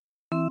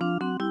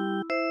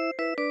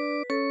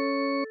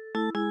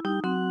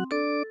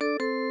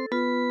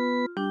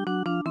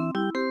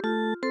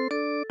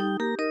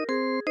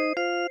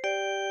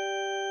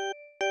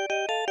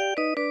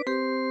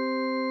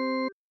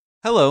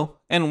Hello,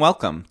 and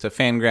welcome to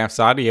Fangraphs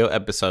Audio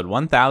episode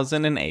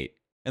 1008.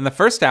 In the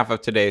first half of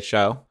today's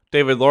show,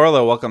 David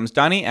Laurila welcomes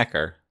Donnie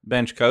Ecker,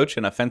 bench coach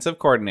and offensive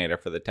coordinator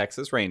for the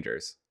Texas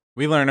Rangers.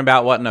 We learn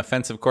about what an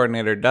offensive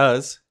coordinator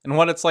does, and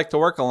what it's like to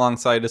work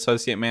alongside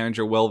associate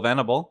manager Will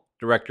Venable,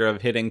 director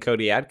of hitting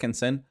Cody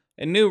Atkinson,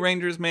 and new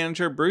Rangers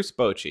manager Bruce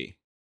Bochy.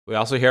 We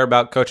also hear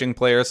about coaching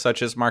players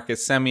such as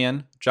Marcus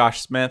Semien,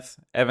 Josh Smith,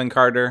 Evan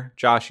Carter,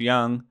 Josh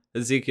Young,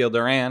 Ezekiel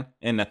Duran,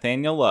 and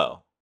Nathaniel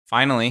Lowe.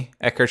 Finally,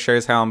 Ecker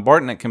shares how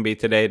important it can be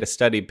today to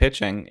study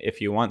pitching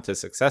if you want to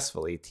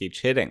successfully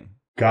teach hitting.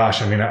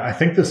 Gosh, I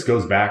think this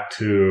goes back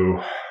to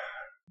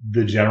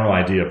the general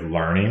idea of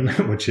learning,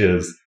 which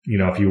is,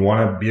 if you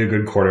want to be a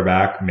good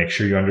quarterback, make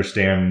sure you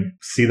understand,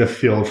 see the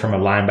field from a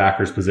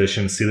linebacker's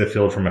position, see the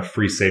field from a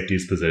free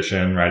safety's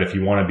position, right? If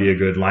you want to be a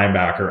good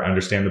linebacker,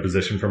 understand the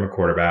position from a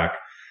quarterback.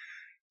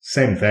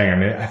 Same thing.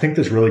 I think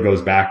this really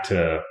goes back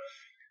to,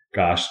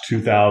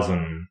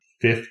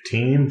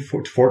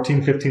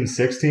 14, 15,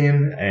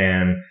 16,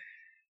 and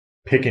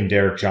picking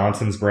Derek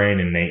Johnson's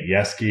brain and Nate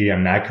Yeskie.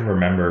 I can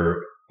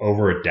remember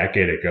over a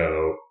decade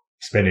ago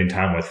spending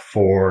time with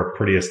 4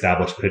 pretty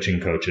established pitching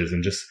coaches,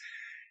 and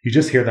you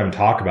just hear them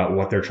talk about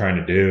what they're trying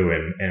to do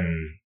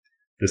and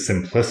the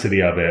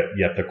simplicity of it,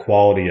 yet the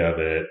quality of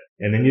it.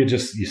 And then you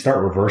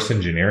start reverse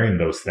engineering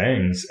those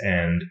things.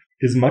 And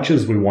as much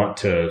as we want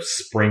to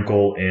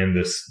sprinkle in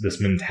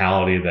this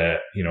mentality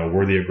that,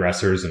 we're the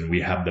aggressors and we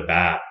have the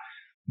bat,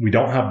 we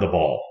don't have the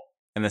ball.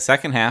 In the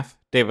second half,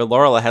 David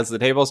Laurila has the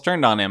tables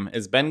turned on him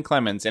as Ben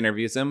Clemens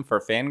interviews him for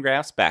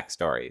Fangraphs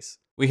Backstories.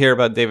 We hear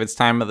about David's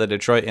time at the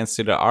Detroit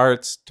Institute of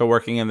Arts, to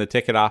working in the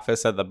ticket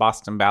office at the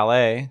Boston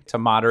Ballet, to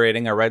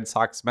moderating a Red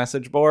Sox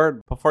message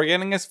board, before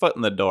getting his foot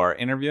in the door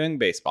interviewing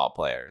baseball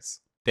players.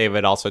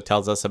 David also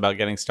tells us about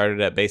getting started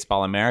at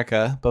Baseball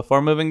America,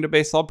 before moving to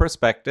Baseball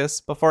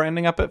Prospectus, before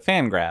ending up at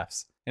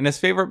Fangraphs, and his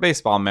favorite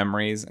baseball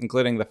memories,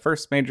 including the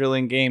first Major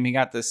League game he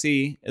got to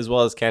see, as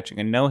well as catching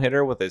a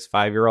no-hitter with his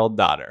 5-year-old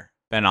daughter.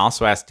 Ben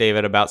also asked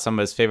David about some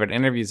of his favorite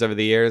interviews over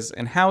the years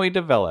and how he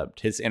developed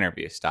his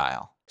interview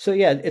style. So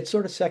yeah, it's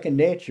sort of second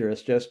nature.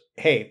 It's just,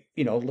 hey,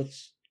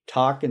 let's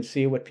talk and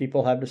see what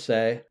people have to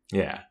say.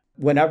 Yeah.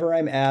 Whenever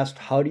I'm asked,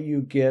 how do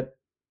you get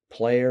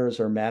players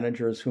or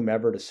managers,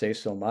 whomever, to say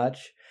so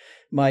much,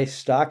 my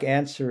stock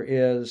answer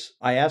is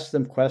I ask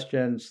them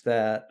questions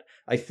that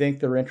I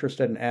think they're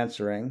interested in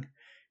answering,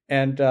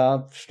 and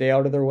stay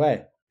out of their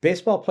way.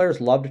 Baseball players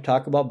love to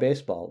talk about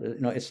baseball.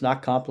 It's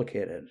not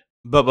complicated.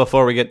 But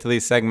before we get to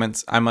these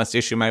segments, I must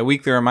issue my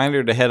weekly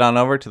reminder to head on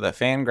over to the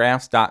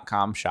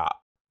Fangraphs.com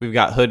shop. We've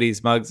got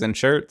hoodies, mugs, and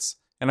shirts,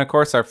 and of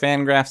course our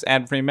Fangraphs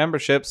ad-free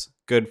memberships,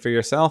 good for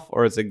yourself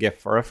or as a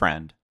gift for a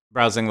friend.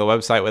 Browsing the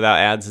website without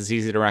ads is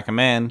easy to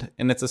recommend,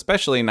 and it's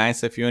especially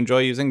nice if you enjoy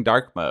using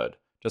dark mode,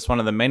 just one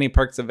of the many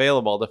perks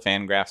available to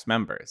Fangraphs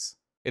members.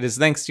 It is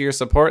thanks to your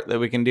support that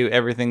we can do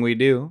everything we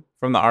do,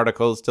 from the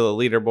articles to the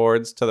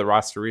leaderboards, to the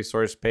roster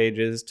resource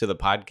pages, to the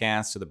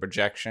podcast, to the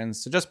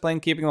projections, to just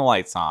plain keeping the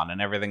lights on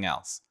and everything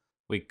else.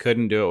 We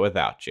couldn't do it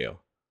without you.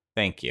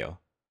 Thank you.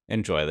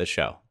 Enjoy the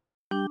show.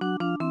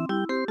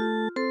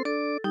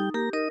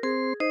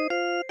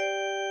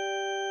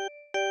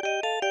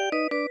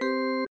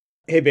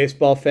 Hey,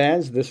 baseball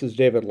fans, this is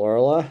David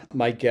Laurila.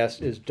 My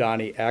guest is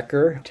Donnie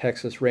Ecker,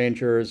 Texas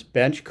Rangers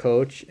bench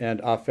coach and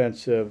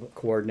offensive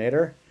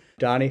coordinator.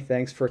 Donnie,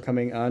 thanks for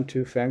coming on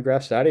to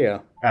Fangraphs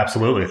Audio.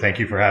 Absolutely. Thank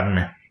you for having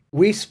me.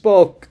 We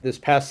spoke this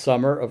past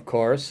summer, of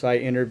course. I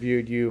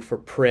interviewed you for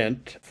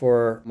print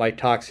for my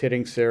Talks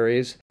Hitting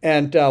series.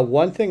 And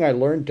one thing I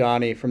learned,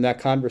 Donnie, from that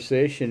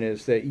conversation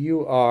is that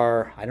you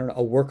are,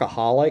 a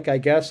workaholic, I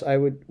guess I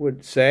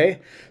would say.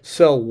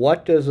 So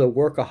what does a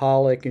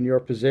workaholic in your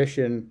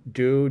position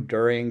do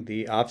during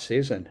the off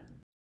season?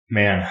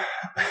 Man,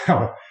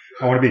 I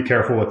want to be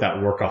careful with that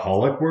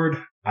workaholic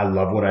word. I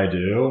love what I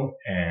do,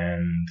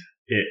 and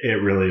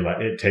it really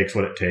it takes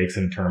what it takes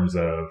in terms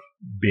of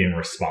being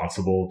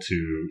responsible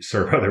to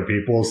serve other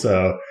people.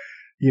 So,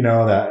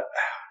 that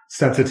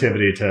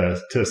sensitivity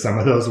to some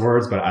of those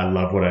words, but I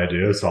love what I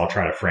do. So I'll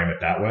try to frame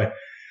it that way.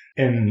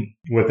 And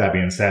with that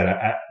being said,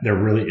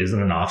 there really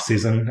isn't an off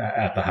season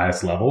at the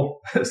highest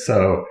level.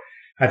 So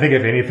I think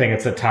if anything,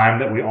 it's a time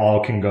that we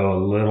all can go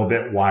a little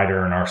bit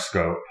wider in our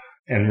scope.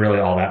 And really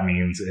all that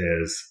means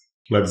is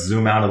let's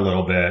zoom out a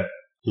little bit.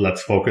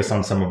 Let's focus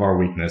on some of our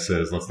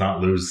weaknesses. Let's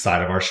not lose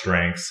sight of our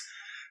strengths,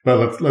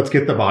 but let's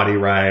get the body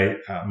right.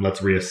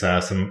 Let's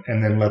reassess and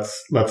then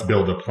let's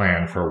build a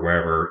plan for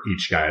wherever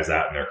each guy is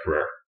at in their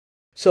career.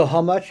 So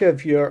how much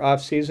of your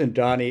off season,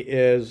 Donnie,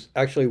 is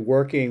actually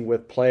working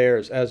with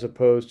players as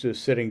opposed to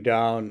sitting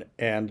down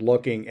and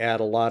looking at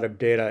a lot of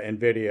data and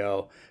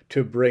video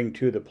to bring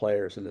to the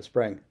players in the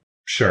spring?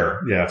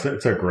 Sure. Yeah,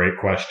 it's a great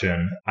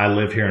question. I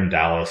live here in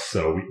Dallas,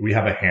 so we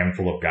have a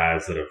handful of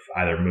guys that have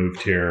either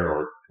moved here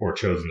or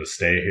chosen to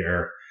stay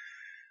here.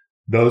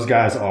 Those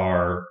guys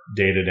are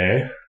day to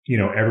day.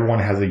 Everyone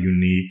has a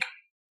unique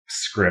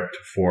script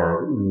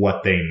for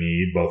what they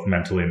need, both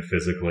mentally and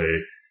physically,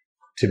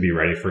 to be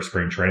ready for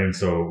spring training.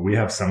 So we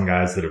have some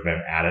guys that have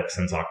been at it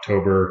since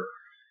October.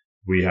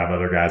 We have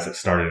other guys that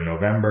started in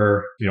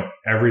November.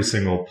 Every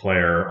single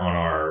player on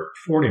our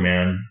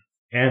 40-man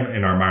and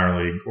in our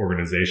minor league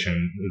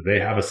organization, they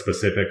have a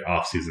specific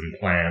offseason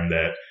plan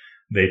that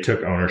they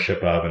took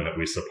ownership of and that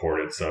we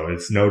supported. So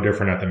it's no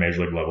different at the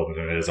major league level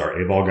than it is our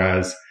A-ball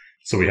guys.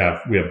 So we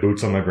have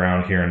boots on the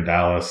ground here in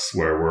Dallas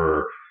where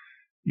we're,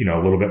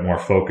 a little bit more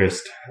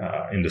focused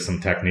into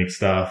some technique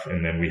stuff.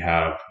 And then we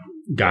have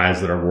guys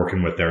that are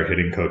working with their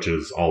hitting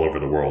coaches all over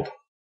the world.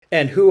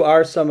 And who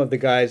are some of the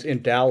guys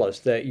in Dallas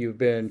that you've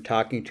been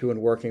talking to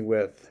and working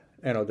with,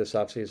 this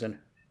offseason?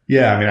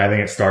 Yeah, I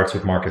think it starts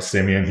with Marcus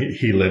Semien.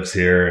 He lives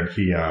here, and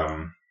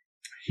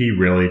he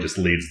really just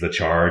leads the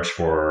charge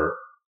for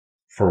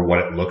what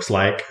it looks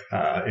like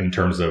in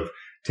terms of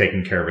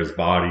taking care of his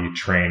body,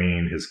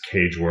 training, his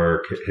cage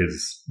work,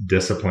 his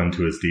discipline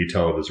to his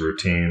detail of his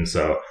routine.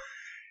 So,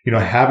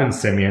 having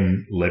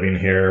Semien living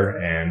here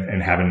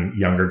and having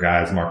younger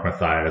guys, Mark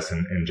Mathias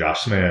and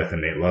Josh Smith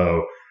and Nate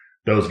Lowe,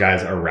 those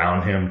guys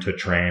around him to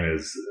train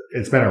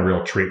it's been a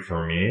real treat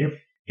for me.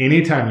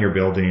 Anytime you're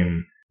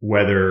building,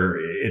 whether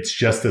it's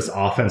just this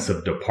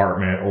offensive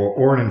department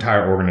or an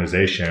entire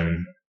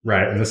organization,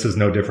 right? And this is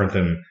no different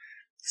than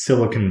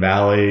Silicon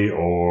Valley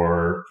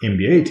or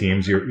NBA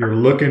teams. You're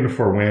looking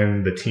for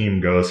when the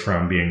team goes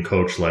from being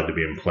coach-led to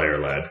being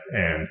player-led.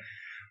 And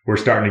we're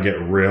starting to get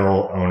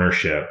real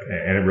ownership.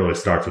 And it really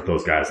starts with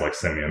those guys like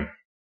Semien.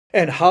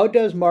 And how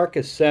does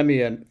Marcus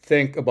Semien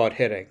think about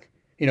hitting?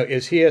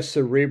 Is he a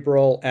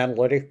cerebral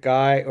analytic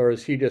guy, or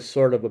is he just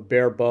sort of a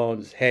bare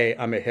bones, hey,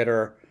 I'm a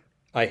hitter,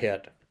 I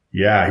hit?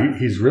 Yeah,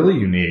 he's really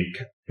unique.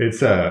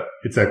 It's a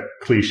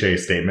cliche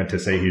statement to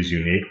say he's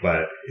unique,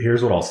 but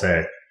here's what I'll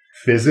say.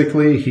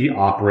 Physically, he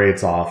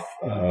operates off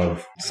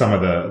of some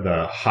of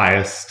the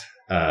highest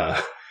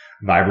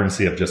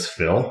vibrancy of just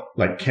feel.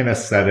 Like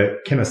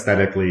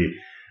kinesthetically,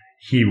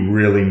 he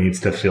really needs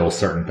to feel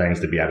certain things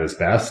to be at his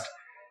best.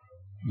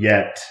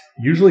 Yet,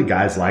 usually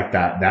guys like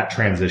that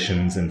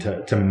transitions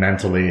into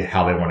mentally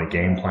how they want to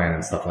game plan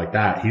and stuff like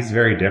that. He's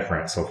very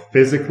different. So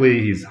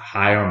physically, he's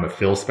high on the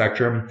feel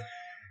spectrum.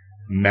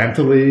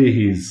 Mentally,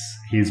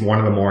 he's one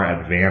of the more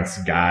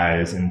advanced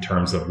guys in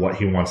terms of what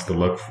he wants to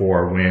look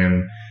for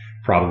when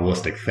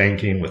probabilistic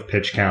thinking with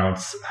pitch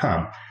counts.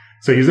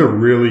 So he's a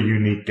really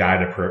unique guy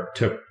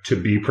to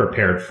be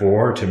prepared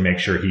for, to make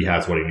sure he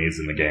has what he needs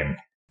in the game.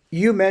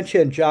 You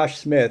mentioned Josh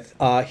Smith.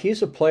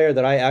 He's a player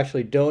that I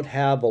actually don't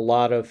have a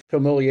lot of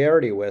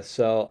familiarity with.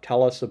 So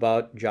tell us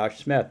about Josh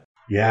Smith.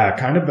 Yeah,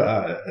 kind of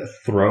a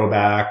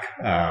throwback.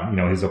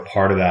 He's a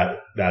part of that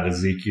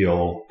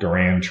Ezekiel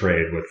Duran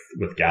trade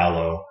with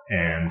Gallo,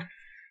 and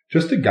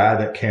just a guy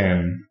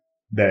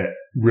that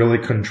really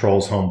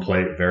controls home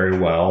plate very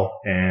well.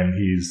 And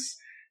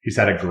he's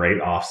had a great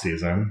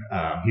offseason.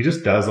 He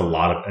just does a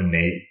lot of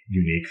innate,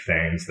 unique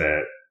things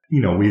that,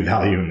 we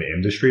value in the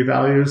industry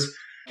values.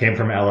 Came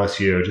from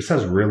LSU, just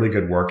has really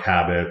good work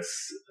habits.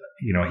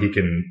 He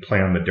can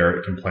play on the dirt,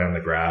 he can play on the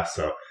grass.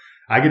 So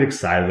I get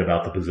excited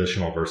about the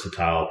positional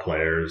versatile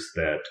players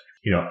that,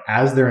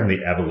 as they're in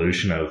the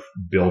evolution of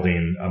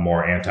building a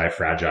more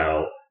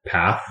anti-fragile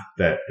path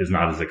that is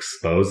not as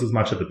exposed as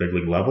much at the big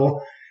league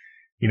level,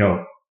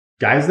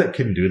 guys that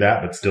can do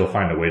that but still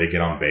find a way to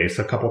get on base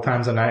a couple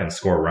times a night and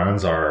score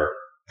runs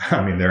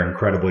they're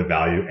incredibly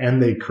valued,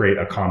 and they create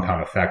a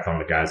compound effect on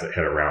the guys that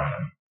hit around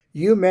them.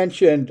 You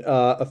mentioned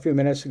a few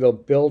minutes ago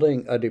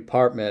building a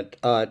department.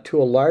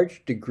 To a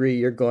large degree,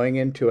 you're going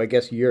into, I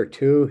guess, year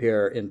 2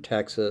 here in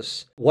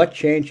Texas. What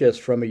changes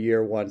from a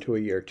year 1 to a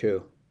year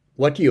 2?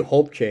 What do you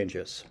hope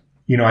changes?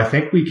 I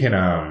think we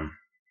can,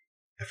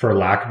 for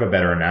lack of a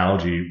better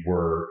analogy,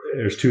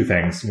 there's 2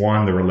 things.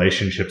 1, the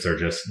relationships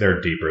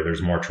they're deeper.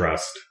 There's more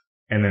trust.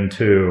 And then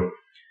 2,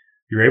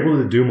 you're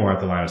able to do more at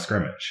the line of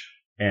scrimmage.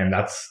 And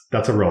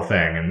that's a real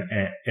thing.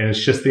 And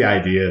it's just the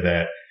idea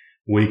that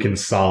we can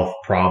solve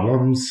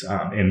problems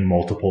in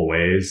multiple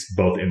ways,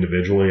 both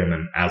individually and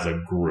then as a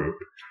group.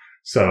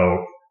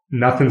 So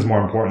nothing's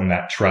more important than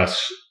that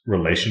trust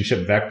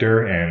relationship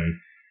vector. And,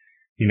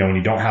 when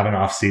you don't have an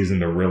off season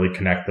to really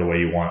connect the way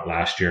you want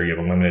last year, you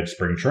have a limited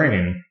spring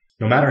training,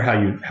 no matter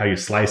how you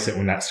slice it,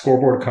 when that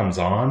scoreboard comes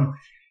on,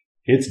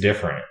 it's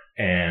different.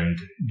 And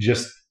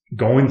just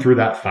going through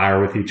that fire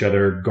with each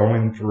other,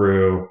 going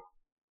through,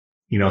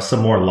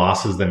 some more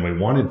losses than we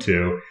wanted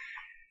to,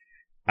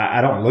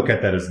 I don't look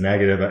at that as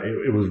negative.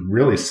 It was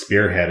really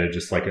spearheaded,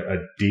 just like a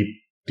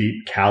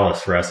deep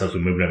callus for us as we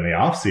moved into the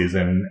off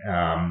season,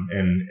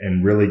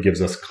 and really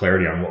gives us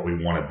clarity on what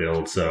we want to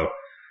build. So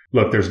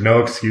look, there's no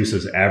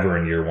excuses ever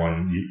in year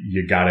 1.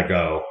 You got to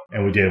go.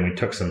 And we did, and we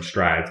took some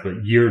strides,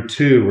 but year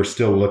 2, we're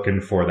still looking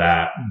for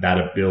that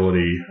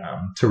ability,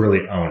 to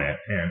really own it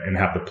and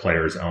have the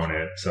players own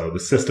it. So the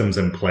systems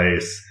in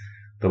place,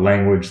 the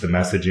language, the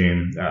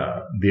messaging,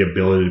 the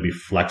ability to be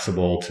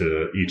flexible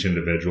to each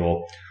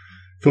individual.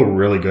 Feel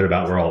really good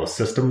about where all the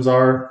systems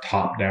are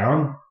top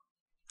down.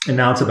 And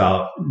now it's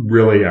about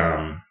really,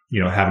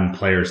 having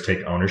players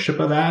take ownership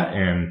of that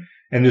and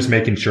just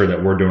making sure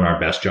that we're doing our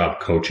best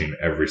job coaching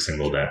every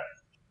single day.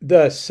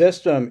 The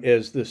system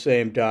is the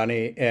same,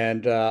 Donnie,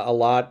 and a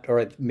lot,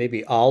 or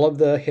maybe all of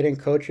the hitting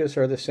coaches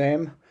are the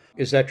same.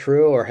 Is that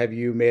true, or have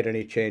you made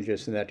any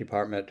changes in that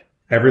department?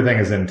 Everything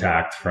is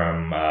intact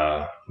from,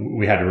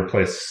 we had to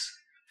replace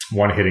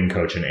one hitting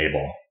coach in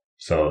Abel.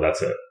 So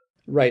that's it.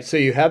 Right. So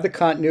you have the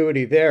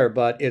continuity there,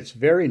 but it's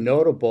very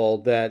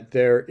notable that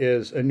there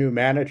is a new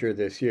manager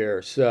this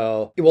year.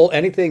 So will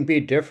anything be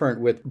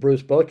different with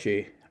Bruce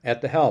Bochy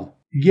at the helm?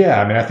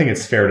 Yeah. I mean, I think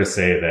it's fair to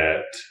say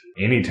that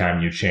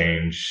anytime you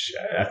change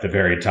at the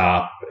very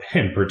top,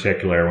 in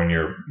particular, when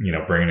you're,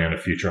 bringing in a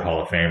future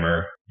Hall of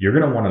Famer, you're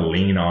going to want to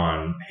lean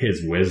on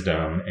his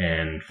wisdom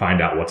and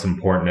find out what's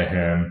important to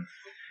him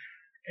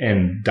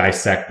and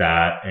dissect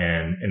that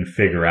and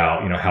figure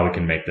out, how we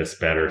can make this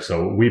better.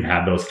 So we've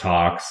had those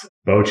talks.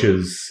 Boch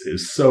is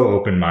so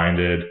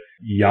open-minded.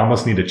 You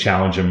almost need to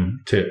challenge him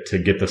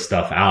to get the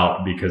stuff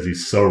out because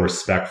he's so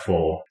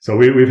respectful. So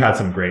we've had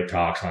some great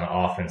talks on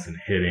offense and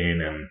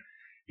hitting. And,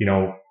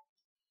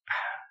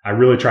 I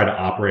really try to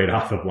operate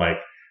off of like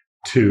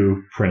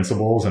two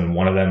principles. And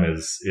one of them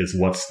is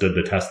what stood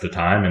the test of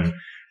time. And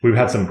we've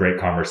had some great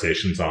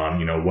conversations on,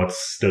 what's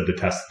stood the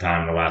test of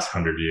time in the last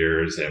 100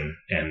 years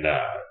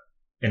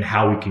and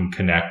how we can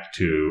connect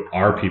to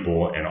our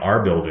people and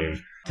our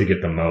building to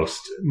get the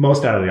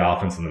most out of the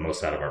offense and the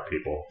most out of our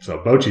people. So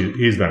Bochy,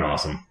 he's been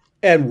awesome.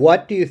 And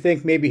what do you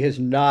think maybe has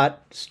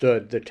not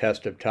stood the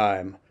test of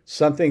time?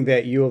 Something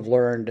that you have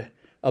learned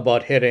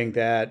about hitting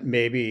that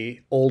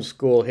maybe old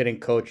school hitting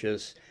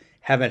coaches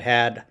haven't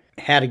had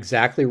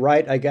exactly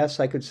right, I guess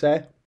I could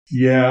say?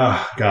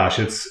 Yeah, gosh,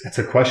 it's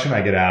a question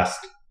I get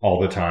asked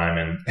all the time.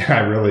 And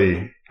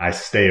I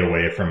stay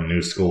away from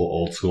new school,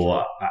 old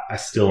school. I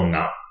still am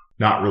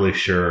not really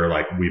sure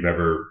like we've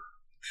ever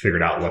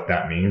figured out what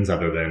that means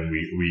other than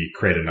we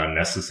create an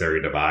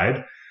unnecessary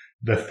divide.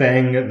 The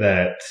thing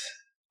that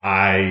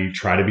I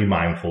try to be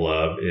mindful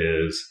of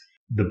is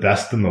the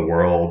best in the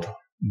world.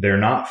 They're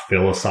not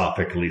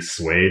philosophically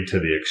swayed to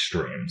the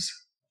extremes.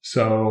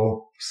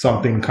 So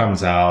something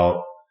comes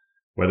out,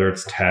 whether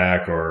it's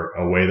tech or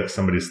a way that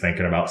somebody's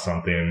thinking about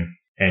something,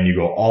 and you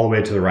go all the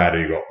way to the right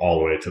or you go all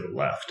the way to the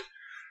left.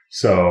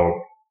 So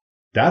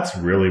that's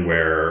really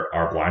where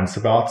our blind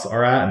spots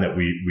are at and that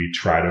we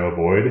try to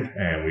avoid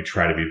and we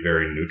try to be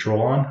very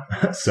neutral on.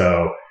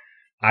 So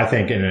I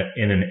think in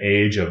an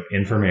age of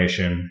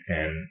information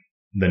and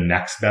the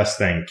next best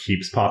thing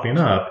keeps popping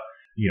up,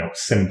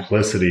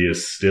 simplicity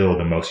is still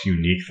the most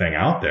unique thing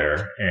out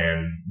there.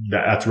 And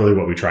that's really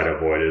what we try to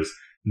avoid is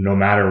no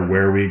matter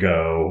where we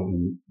go,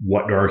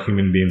 what do our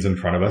human beings in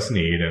front of us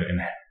need?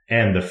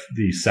 And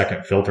the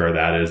second filter of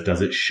that is,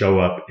 does it show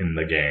up in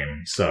the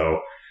game? So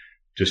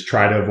just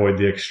try to avoid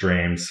the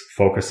extremes,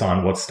 focus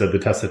on what stood the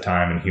test of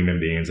time in human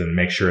beings and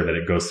make sure that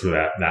it goes through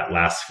that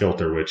last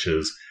filter, which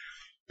is,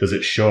 does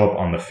it show up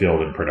on the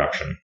field in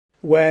production?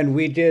 When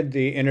we did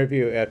the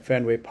interview at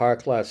Fenway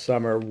Park last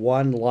summer,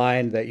 one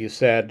line that you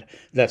said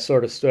that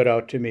sort of stood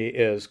out to me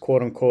is,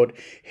 quote unquote,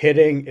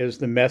 hitting is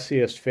the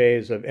messiest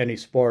phase of any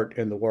sport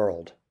in the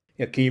world.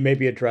 Can you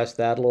maybe address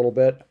that a little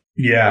bit?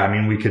 Yeah, I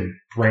mean, we could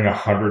bring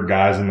 100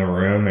 guys in the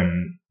room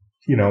and,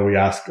 we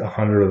ask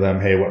 100 of them,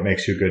 hey, what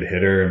makes you a good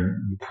hitter? And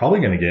we're probably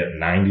going to get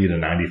 90 to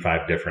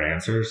 95 different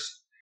answers.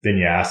 Then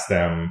you ask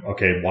them,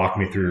 okay, walk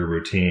me through your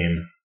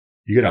routine.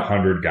 You get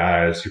 100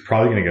 guys, you're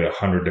probably going to get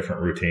 100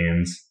 different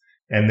routines.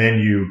 And then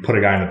you put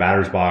a guy in the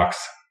batter's box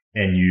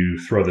and you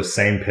throw the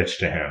same pitch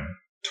to him.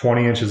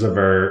 20 inches of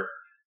vert,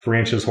 3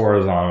 inches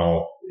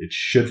horizontal. It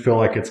should feel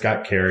like it's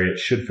got carry. It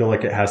should feel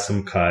like it has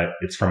some cut.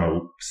 It's from a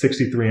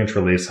 63-inch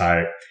release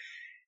height.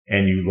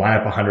 And you line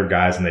up 100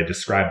 guys and they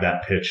describe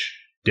that pitch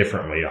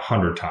differently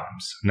 100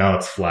 times. No,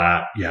 it's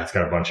flat. Yeah, it's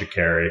got a bunch of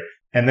carry.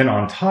 And then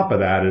on top of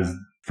that is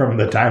from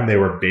the time they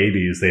were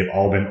babies, they've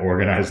all been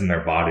organized in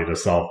their body to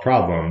solve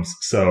problems.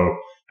 So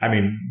I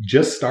mean,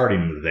 just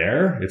starting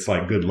there, it's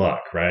like good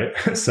luck, right?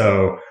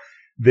 So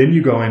then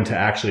you go into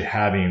actually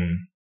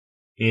having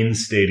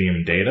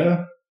in-stadium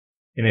data.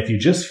 And if you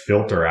just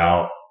filter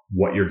out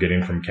what you're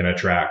getting from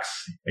Kinetrax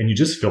and you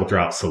just filter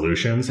out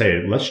solutions,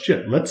 hey, let's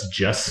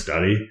just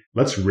study.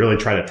 Let's really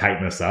try to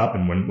tighten this up.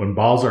 And when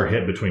balls are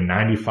hit between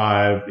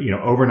 95,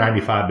 over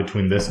 95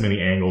 between this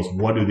many angles,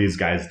 what do these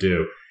guys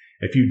do?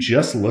 If you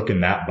just look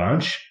in that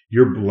bunch,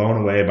 you're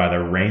blown away by the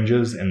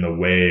ranges and the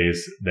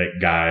ways that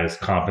guys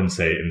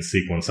compensate and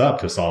sequence up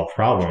to solve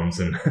problems.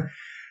 And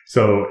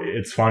so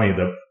it's funny,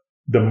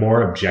 the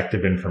more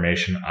objective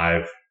information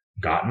I've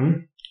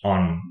gotten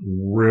on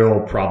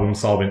real problem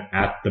solving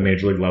at the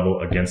major league level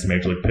against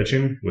major league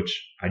pitching, which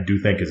I do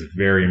think is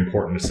very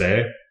important to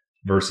say,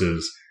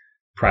 versus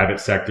private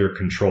sector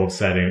controlled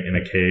setting in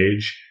a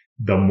cage,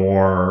 the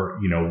more,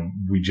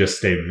 we just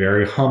stay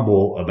very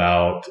humble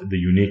about the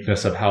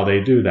uniqueness of how they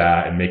do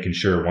that and making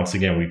sure, once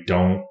again, we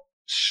don't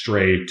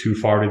stray too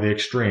far to the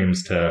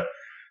extremes to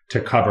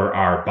cover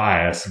our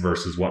bias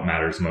versus what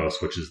matters most,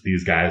 which is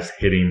these guys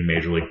hitting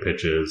major league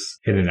pitches,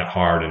 hitting it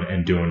hard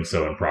and doing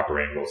so in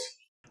proper angles.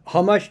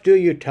 How much do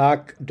you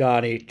talk,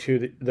 Donnie,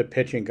 to the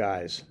pitching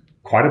guys?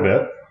 Quite a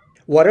bit.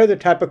 What are the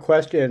type of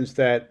questions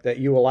that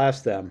you will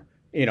ask them?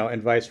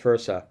 and vice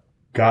versa?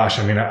 Gosh,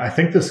 I mean, I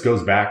think this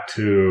goes back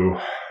to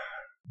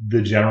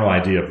the general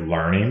idea of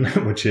learning,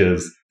 which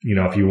is,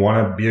 if you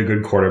want to be a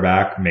good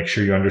quarterback, make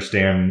sure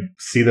you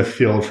see the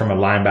field from a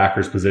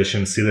linebacker's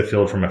position, see the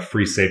field from a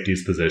free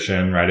safety's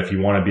position, right? If you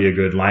want to be a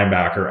good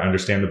linebacker,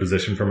 understand the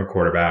position from a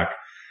quarterback.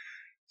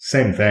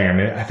 Same thing. I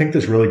mean, I think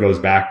this really goes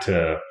back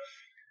to,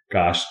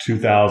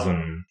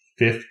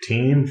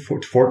 2015,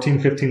 14,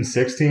 15,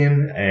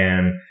 16,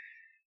 and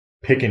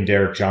picking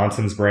Derek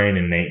Johnson's brain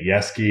and Nate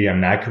Yeske. I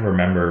mean, I can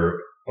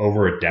remember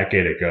over a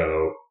decade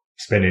ago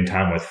spending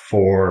time with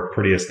 4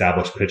 pretty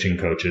established pitching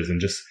coaches,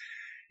 and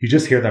you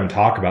just hear them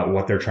talk about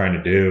what they're trying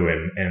to do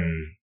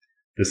and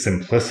the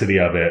simplicity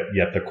of it,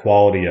 yet the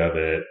quality of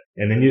it.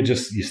 And then you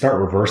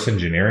start reverse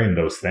engineering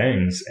those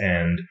things.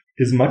 And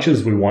as much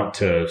as we want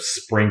to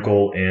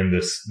sprinkle in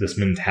this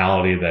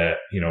mentality that,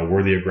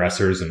 we're the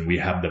aggressors and we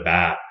have the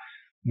bat,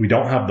 we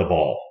don't have the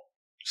ball.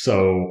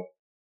 So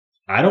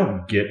I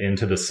don't get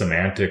into the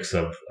semantics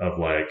of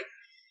like,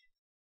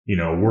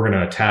 we're going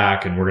to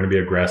attack and we're going to be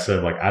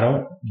aggressive. Like,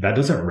 that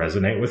doesn't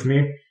resonate with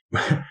me.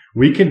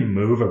 We can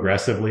move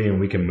aggressively and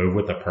we can move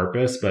with a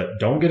purpose, but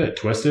don't get it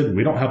twisted.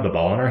 We don't have the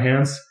ball in our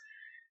hands.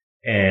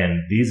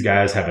 And these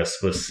guys have a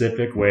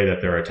specific way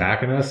that they're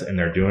attacking us, and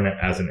they're doing it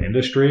as an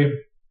industry.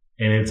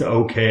 And it's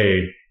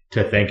okay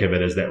to think of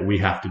it as that we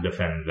have to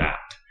defend that.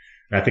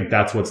 And I think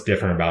that's what's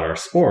different about our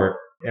sport.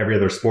 Every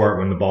other sport,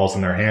 when the ball's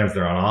in their hands,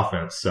 they're on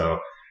offense. So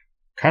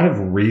kind of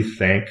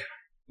rethink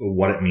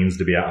what it means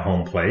to be at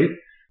home plate.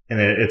 And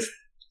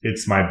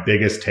it's my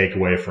biggest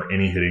takeaway for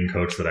any hitting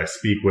coach that I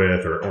speak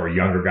with, or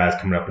younger guys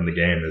coming up in the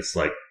game, is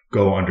like,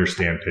 go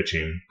understand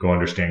pitching, go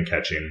understand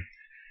catching,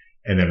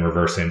 and then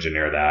reverse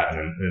engineer that,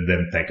 and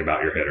then think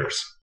about your hitters.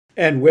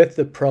 And with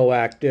the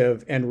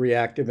proactive and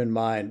reactive in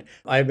mind,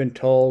 I've been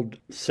told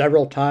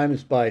several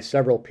times by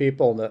several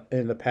people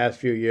in the past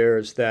few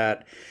years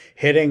that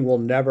hitting will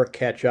never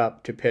catch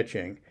up to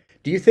pitching.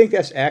 Do you think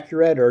that's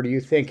accurate, or do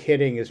you think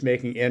hitting is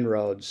making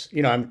inroads?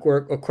 I'm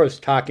of course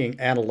talking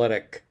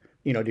analytic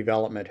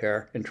development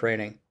here and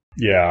training.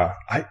 Yeah.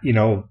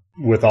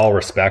 With all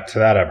respect to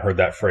that, I've heard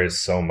that phrase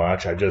so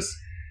much.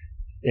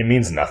 It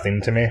means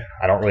nothing to me.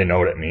 I don't really know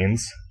what it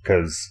means,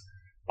 because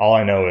all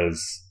I know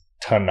is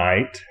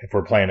tonight, if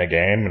we're playing a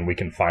game and we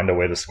can find a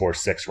way to score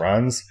 6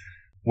 runs,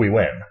 we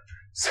win.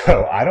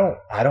 So I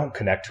don't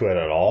connect to it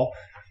at all.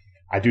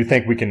 I do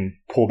think we can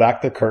pull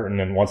back the curtain,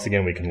 and once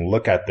again, we can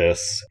look at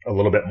this a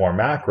little bit more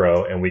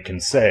macro, and we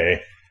can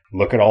say,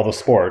 look at all the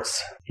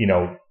sports.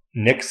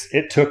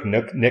 It took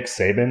Nick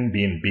Saban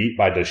being beat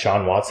by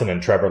Deshaun Watson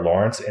and Trevor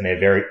Lawrence in a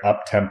very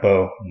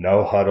up-tempo,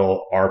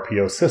 no-huddle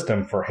RPO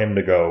system for him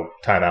to go,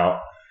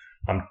 timeout.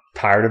 I'm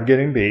tired of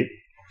getting beat.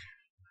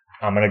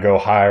 I'm going to go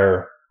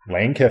hire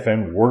Lane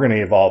Kiffin. We're going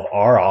to evolve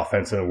our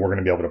offense, and we're going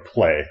to be able to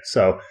play.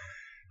 So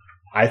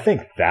I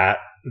think that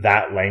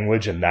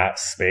language and that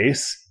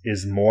space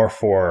is more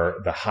for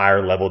the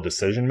higher level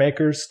decision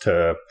makers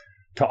to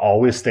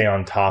always stay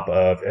on top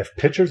of, if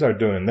pitchers are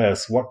doing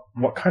this,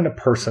 what kind of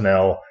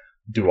personnel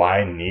do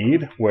I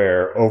need,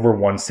 where over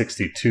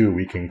 162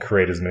 we can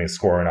create as many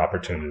scoring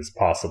opportunities as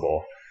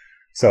possible.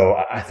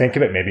 So I think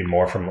of it maybe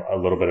more from a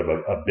little bit of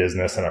a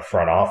business and a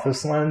front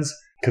office lens,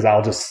 because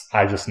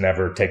I just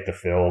never take the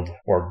field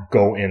or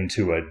go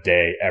into a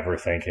day ever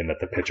thinking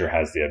that the pitcher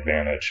has the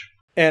advantage.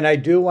 And I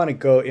do want to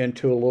go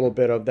into a little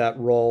bit of that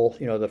role,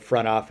 the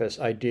front office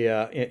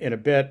idea in a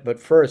bit. But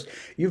first,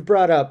 you've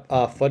brought up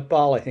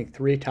football, I think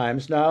 3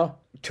 times now.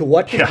 To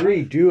what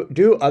degree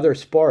do other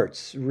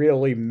sports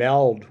really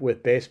meld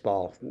with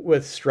baseball,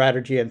 with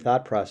strategy and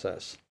thought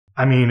process?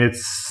 I mean,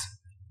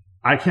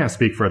 I can't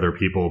speak for other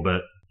people,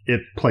 but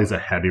it plays a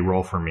heavy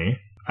role for me.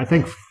 I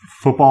think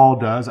football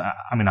does.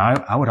 I mean,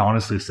 I would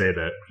honestly say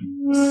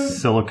that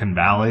Silicon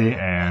Valley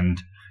and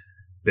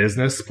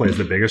business plays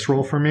the biggest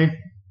role for me.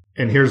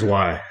 And here's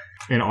why.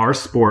 In our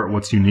sport,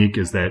 what's unique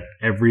is that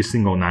every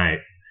single night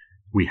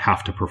we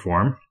have to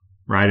perform,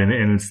 right? And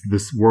it's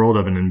this world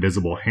of an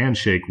invisible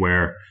handshake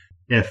where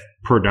if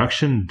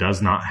production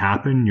does not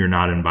happen, you're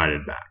not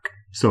invited back.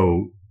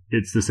 So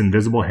it's this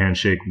invisible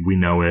handshake. We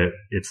know it.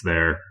 It's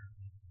there.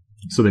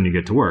 So then you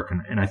get to work.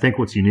 And I think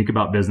what's unique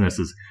about business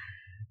is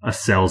a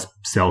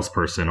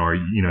salesperson, or,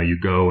 you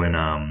go and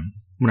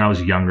when I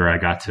was younger, I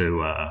got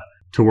to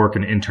work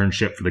an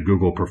internship for the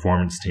Google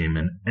performance team,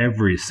 and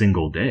every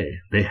single day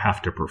they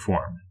have to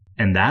perform.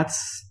 And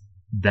that's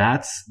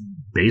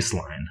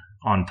baseline.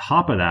 On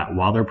top of that,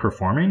 while they're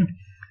performing,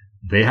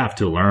 they have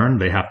to learn,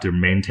 they have to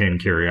maintain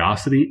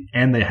curiosity,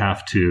 and they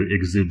have to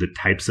exude the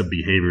types of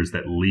behaviors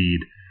that lead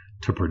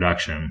to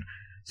production.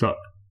 So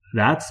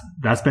that's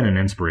been an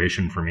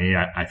inspiration for me.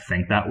 I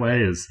think that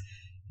way is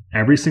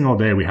every single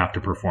day we have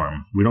to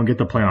perform. We don't get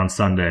to play on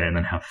Sunday and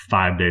then have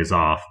 5 days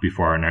off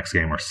before our next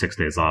game, or 6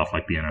 days off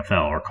like the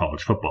NFL or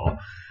college football.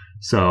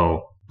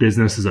 So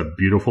business is a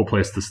beautiful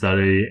place to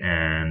study,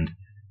 and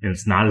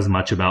it's not as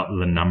much about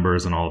the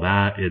numbers and all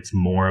that. It's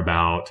more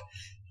about,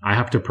 I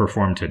have to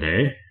perform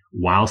today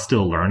while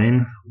still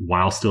learning,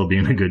 while still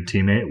being a good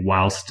teammate,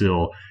 while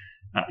still,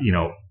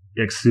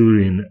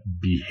 exuding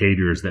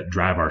behaviors that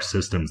drive our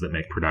systems that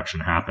make production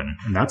happen.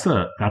 And that's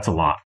a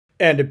lot.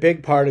 And a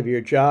big part of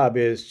your job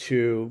is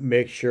to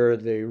make sure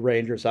the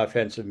Rangers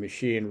offensive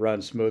machine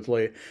runs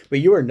smoothly. But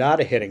you are not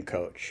a hitting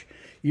coach.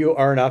 You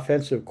are an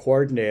offensive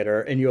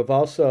coordinator, and you have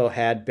also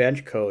had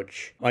bench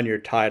coach on your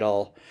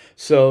title.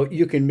 So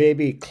you can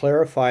maybe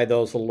clarify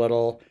those a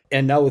little.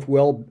 And now with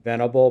Will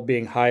Venable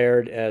being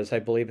hired as, I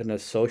believe, an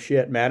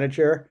associate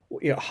manager,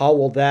 how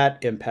will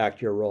that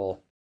impact your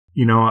role?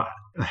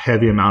 A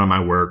heavy amount of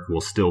my work will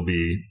still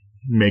be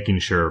making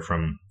sure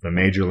from the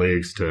major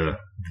leagues to the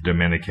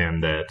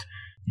Dominican that,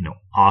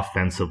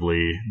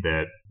 offensively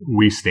that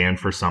we stand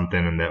for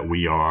something and that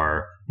we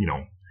are,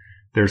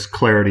 there's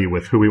clarity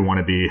with who we want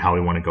to be, how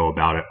we want to go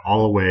about it,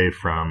 all the way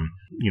from,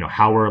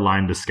 how we're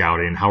aligned to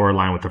scouting, how we're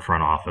aligned with the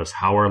front office,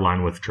 how we're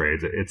aligned with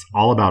trades. It's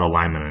all about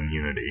alignment and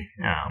unity.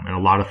 And a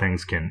lot of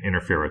things can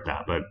interfere with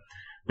that, but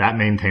that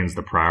maintains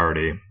the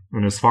priority.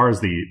 And as far as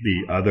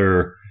the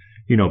other,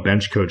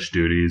 bench coach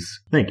duties,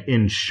 I think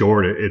in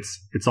short,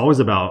 it's always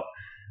about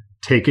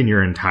taking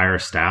your entire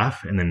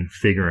staff and then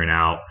figuring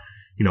out,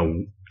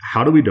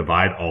 how do we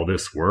divide all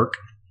this work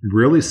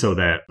really so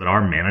that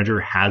our manager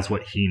has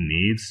what he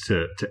needs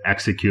to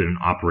execute and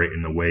operate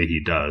in the way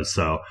he does.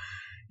 So,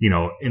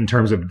 in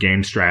terms of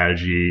game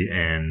strategy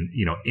and,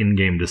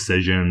 in-game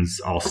decisions,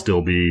 I'll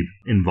still be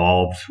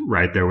involved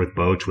right there with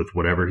Boch with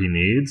whatever he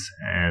needs.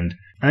 And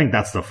I think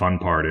that's the fun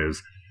part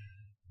is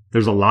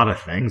there's a lot of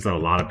things that a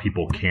lot of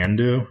people can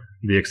do.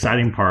 The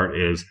exciting part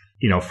is,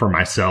 for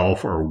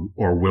myself or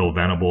Will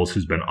Venables,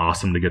 who's been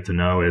awesome to get to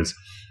know, is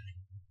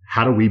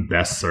how do we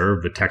best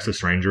serve the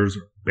Texas Rangers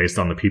based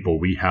on the people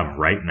we have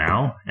right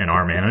now and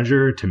our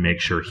manager to make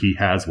sure he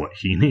has what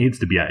he needs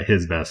to be at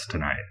his best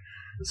tonight.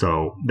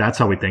 So that's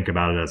how we think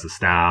about it as a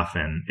staff.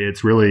 And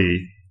it's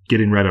really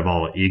getting rid of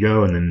all the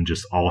ego and then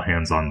just all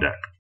hands on deck.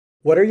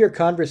 What are your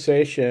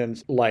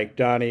conversations like,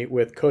 Donnie,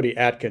 with Cody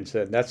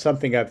Atkinson? That's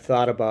something I've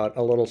thought about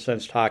a little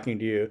since talking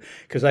to you,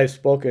 because I've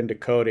spoken to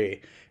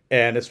Cody.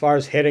 And as far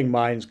as hitting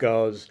minds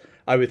goes,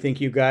 I would think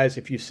you guys,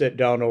 if you sit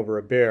down over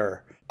a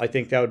beer, I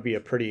think that would be a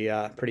pretty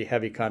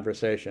heavy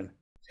conversation.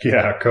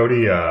 Yeah,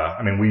 Cody.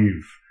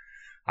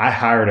 I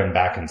hired him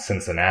back in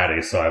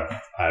Cincinnati, so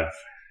I've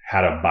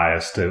had a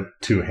bias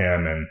to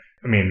him.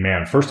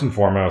 And first and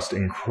foremost,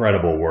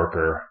 incredible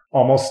worker.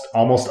 Almost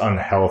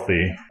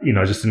unhealthy.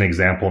 Just an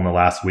example, in the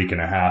last week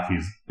and a half,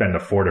 he's been to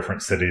 4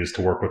 different cities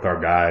to work with our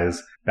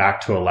guys,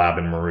 back to a lab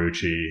in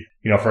Marucci.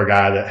 For a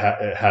guy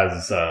that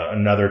has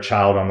another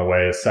child on the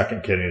way, his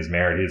second kid, and he's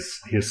married,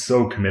 he is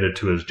so committed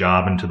to his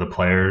job and to the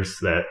players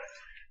that,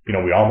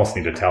 we almost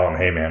need to tell him,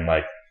 hey man,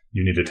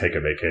 you need to take a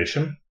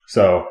vacation.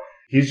 So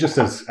he's just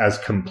as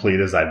complete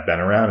as I've been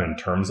around in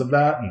terms of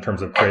that, in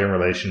terms of creating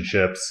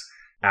relationships,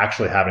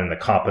 actually having the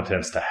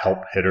competence to help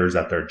hitters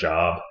at their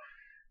job,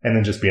 and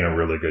then just being a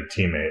really good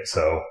teammate.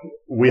 So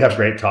we have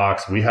great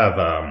talks. We have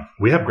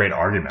great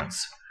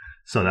arguments.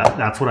 So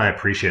that's what I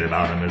appreciate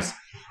about him is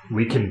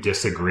we can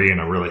disagree in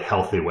a really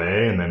healthy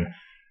way and then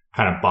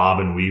kind of bob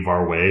and weave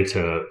our way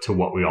to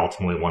what we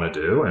ultimately want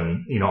to do.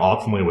 And,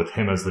 ultimately with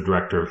him as the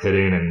director of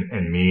hitting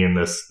and me in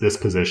this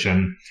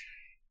position,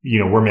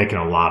 we're making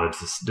a lot of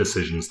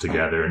decisions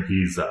together, and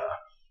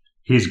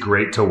he's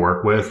great to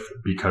work with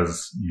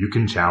because you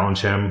can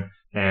challenge him.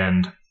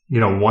 And,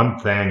 one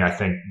thing I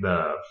think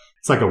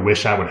it's like a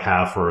wish I would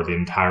have for the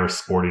entire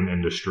sporting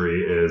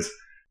industry is,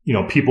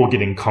 people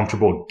getting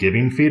comfortable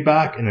giving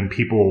feedback and then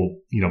people,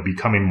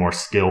 becoming more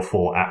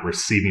skillful at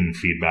receiving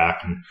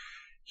feedback. And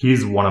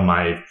he's one of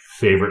my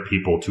favorite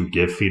people to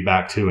give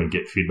feedback to and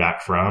get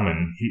feedback from.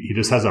 And he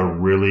just has a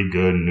really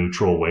good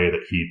neutral way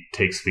that he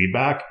takes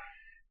feedback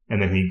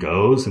and then he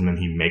goes and then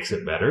he makes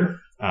it better.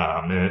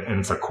 And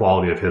it's a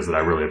quality of his that I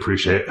really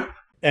appreciate.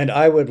 And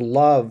I would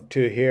love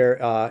to hear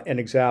an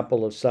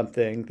example of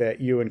something that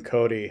you and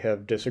Cody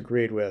have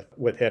disagreed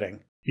with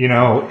hitting.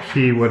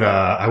 He would,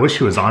 I wish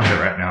he was on here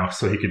right now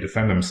so he could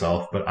defend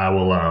himself, but I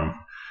will, I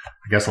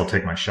guess I'll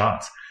take my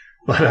shots.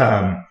 But,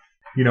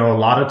 a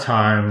lot of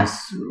times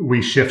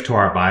we shift to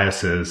our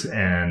biases,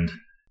 and,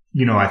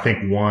 I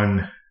think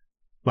one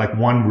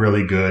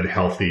really good,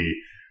 healthy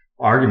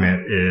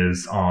argument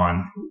is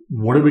on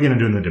what are we going to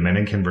do in the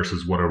Dominican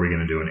versus what are we going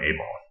to do in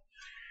A-ball.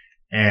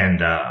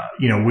 And,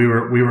 we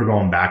were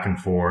going back and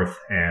forth,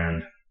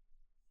 and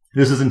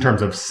this is in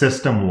terms of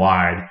system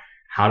wide.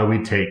 How do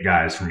we take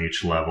guys from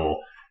each level?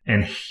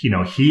 And,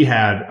 he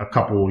had a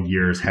couple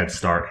years head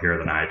start here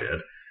than I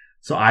did.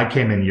 So I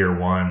came in year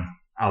one.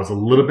 I was a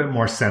little bit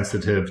more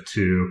sensitive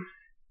to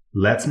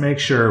let's make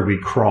sure we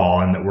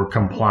crawl and that we're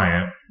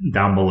compliant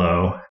down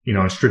below.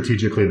 And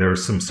strategically,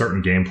 there's some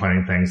certain game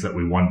planning things that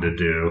we wanted to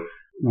do,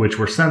 which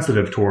we're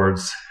sensitive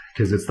towards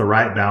because it's the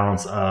right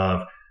balance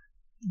of,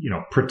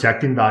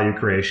 protecting value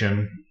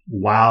creation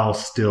while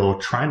still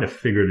trying to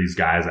figure these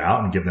guys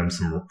out and give them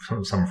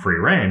some free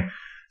rein.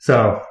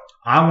 So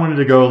I wanted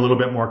to go a little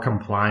bit more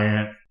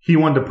compliant. He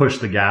wanted to push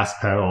the gas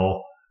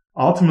pedal.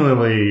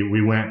 Ultimately,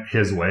 we went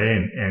his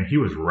way, and he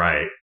was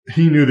right.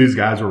 He knew these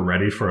guys were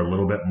ready for a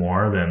little bit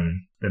more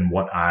than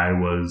what I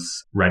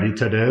was ready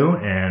to do.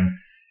 And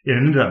it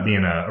ended up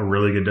being a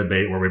really good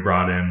debate where we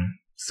brought in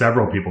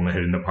several people in the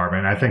hitting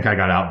department. I think I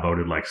got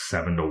outvoted like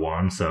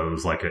 7-1. So it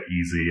was like an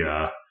easy,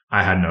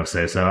 I had no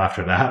say so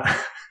after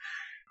that,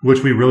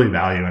 which we really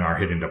value in our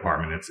hitting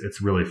department.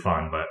 It's really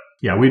fun. But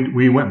yeah,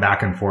 we went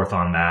back and forth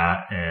on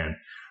that. And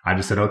I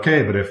just said,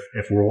 okay, but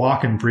if we're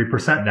walking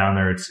 3% down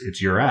there,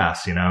 it's your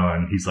ass,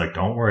 and he's like,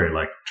 don't worry,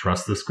 like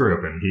trust this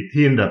group. And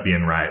he ended up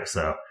being right.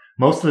 So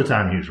most of the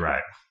time he's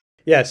right.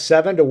 Yeah.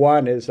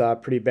 7-1 is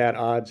pretty bad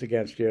odds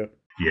against you.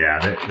 Yeah.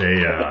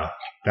 They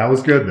that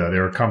was good though. They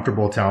were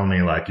comfortable telling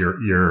me like,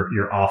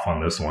 you're off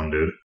on this one,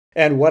 dude.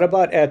 And what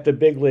about at the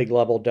big league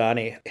level,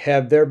 Donnie?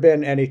 Have there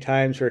been any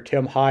times where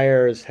Tim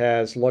Hires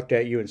has looked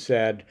at you and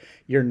said,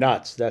 you're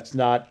nuts. That's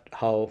not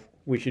how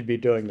we should be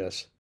doing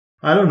this?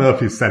 I don't know if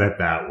he said it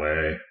that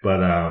way, but,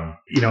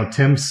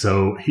 Tim's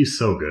he's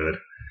so good.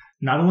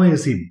 Not only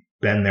has he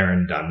been there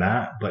and done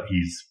that, but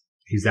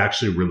he's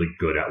actually really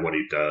good at what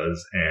he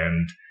does.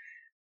 And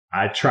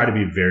I try to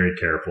be very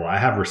careful. I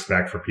have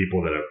respect for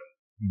people that have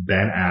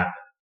been at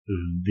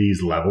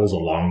these levels a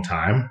long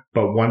time.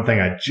 But one thing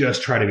I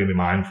just try to be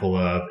mindful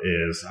of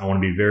is I want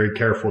to be very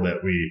careful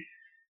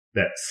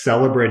that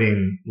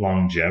celebrating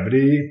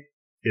longevity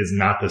is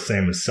not the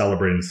same as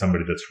celebrating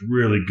somebody that's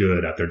really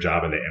good at their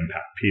job and they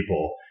impact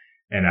people.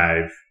 And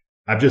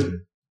I've just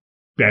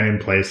been in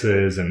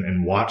places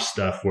and watched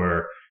stuff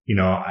where,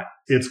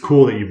 it's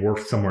cool that you've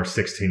worked somewhere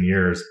 16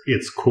 years.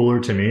 It's cooler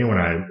to me when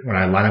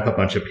I line up a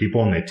bunch of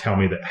people and they tell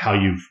me that how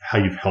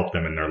you've helped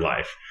them in their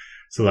life.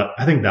 So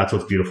I think that's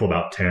what's beautiful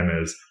about Tim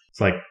is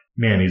it's like,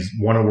 man, he's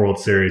won a World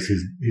Series.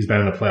 He's been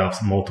in the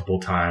playoffs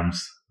multiple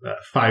times,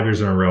 5 years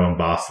in a row in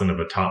Boston of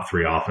a top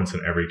 3 offense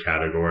in every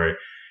category.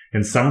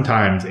 And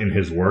sometimes in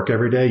his work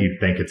every day, you'd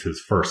think it's his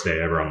first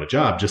day ever on the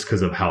job just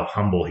because of how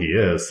humble he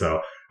is.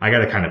 So I got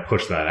to kind of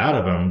push that out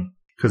of him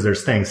because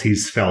there's things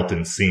he's felt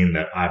and seen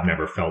that I've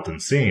never felt and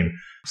seen.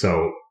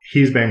 So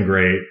he's been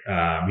great.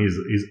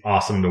 He's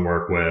awesome to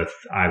work with.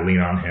 I lean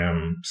on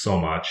him so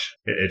much.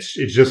 It's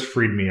just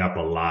freed me up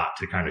a lot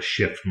to kind of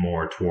shift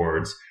more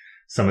towards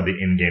some of the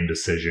in-game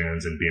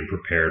decisions and being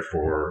prepared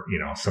for,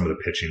 some of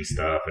the pitching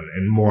stuff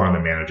and more on the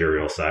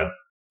managerial side.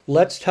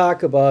 Let's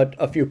talk about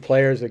a few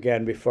players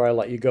again before I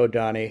let you go,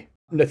 Donnie.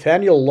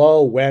 Nathaniel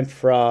Lowe went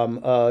from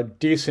a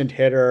decent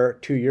hitter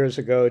 2 years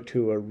ago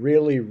to a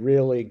really,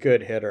 really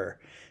good hitter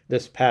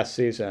this past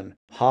season.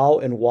 How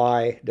and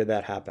why did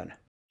that happen?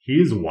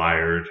 He's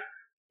wired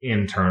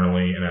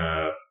internally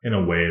in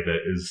a way that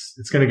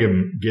it's going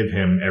to give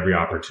him every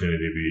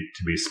opportunity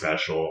to be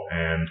special.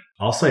 And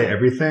I'll say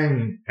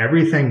everything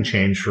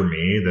changed for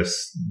me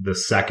the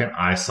second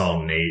I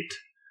saw Nate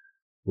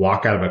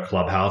walk out of a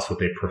clubhouse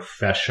with a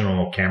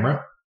professional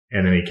camera,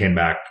 and then he came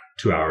back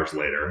 2 hours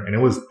later, and it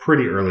was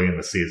pretty early in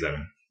the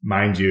season.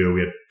 Mind you,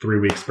 we had 3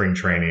 weeks spring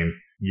training.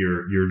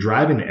 You're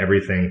driving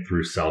everything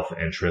through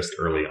self-interest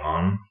early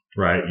on,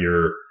 right?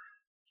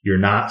 You're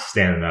not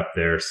standing up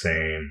there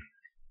saying,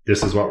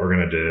 this is what we're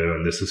going to do,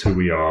 and this is who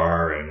we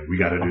are, and we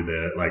got to do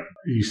that. Like,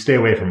 you stay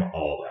away from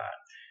all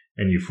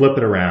that, and you flip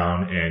it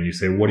around and you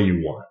say, what do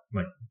you want?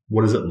 Like,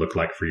 what does it look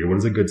like for you? What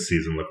does a good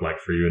season look like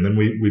for you? And then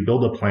we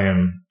build a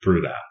plan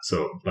through that.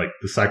 So like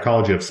the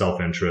psychology of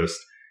self-interest,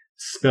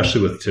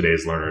 especially with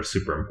today's learners, is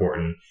super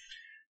important.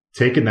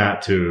 Taking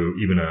that to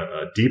even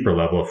a deeper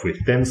level, if we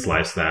thin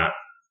slice that,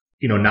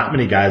 not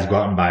many guys go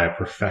out and buy a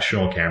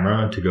professional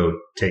camera to go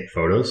take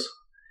photos.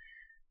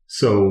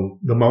 So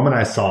the moment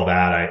I saw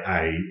that,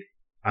 I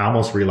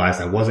almost realized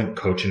I wasn't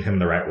coaching him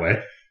the right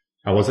way.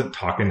 I wasn't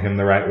talking to him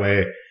the right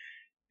way.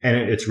 And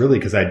it's really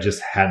because I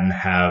just hadn't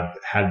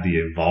had the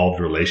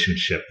evolved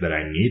relationship that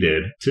I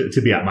needed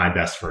to be at my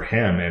best for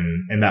him.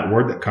 And that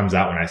word that comes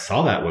out when I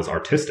saw that was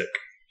artistic.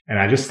 And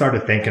I just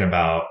started thinking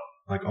about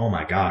like, oh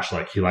my gosh,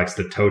 like he likes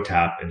to toe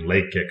tap and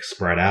leg kick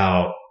spread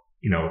out.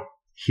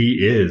 He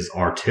is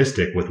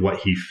artistic with what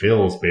he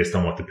feels based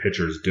on what the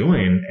pitcher is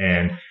doing.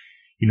 And,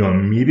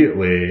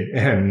 immediately,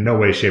 and no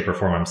way, shape or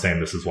form, I'm saying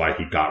this is why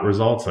he got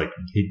results. Like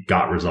he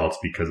got results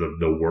because of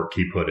the work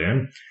he put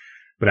in.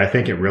 But I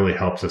think it really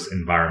helps us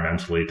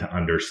environmentally to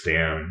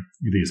understand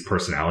these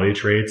personality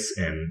traits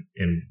and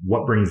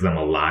what brings them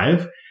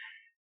alive.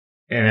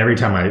 And every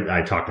time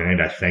I talk to Nate,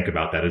 I think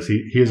about that is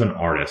he is an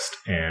artist,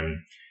 and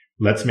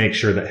let's make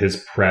sure that his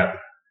prep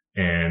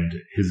and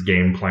his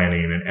game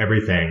planning and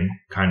everything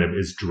kind of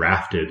is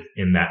drafted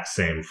in that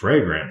same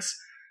fragrance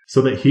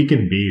so that he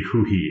can be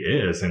who he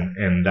is.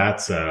 And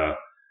that's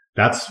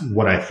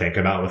what I think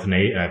about with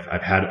Nate.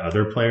 I've had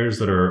other players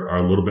that are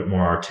a little bit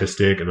more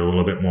artistic and a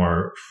little bit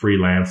more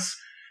freelance.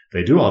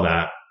 They do all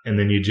that. And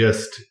then you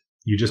just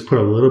put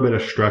a little bit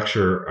of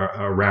structure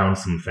around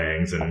some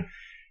things. And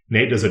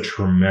Nate does a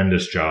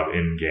tremendous job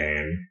in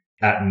game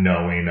at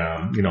knowing,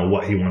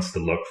 what he wants to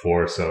look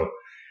for. So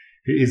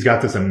he's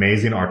got this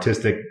amazing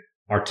artistic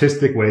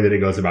way that he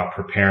goes about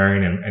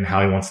preparing and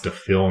how he wants to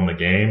feel in the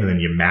game. And then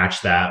you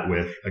match that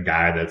with a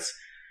guy that's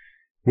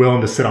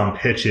willing to sit on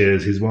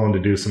pitches. He's willing to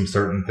do some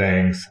certain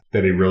things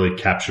that he really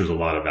captures a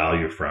lot of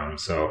value from.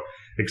 So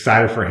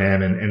excited for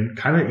him and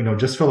kind of,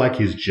 just feel like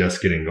he's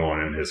just getting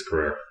going in his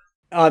career.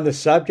 On the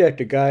subject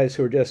of guys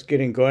who are just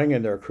getting going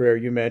in their career,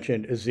 you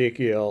mentioned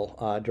Ezekiel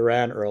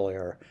Duran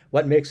earlier.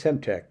 What makes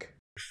him tick?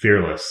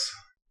 Fearless.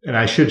 And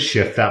I should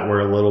shift that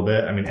word a little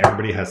bit. I mean,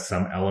 everybody has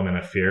some element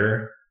of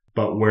fear,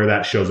 but where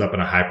that shows up in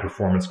a high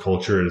performance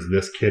culture is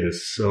this kid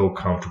is so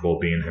comfortable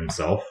being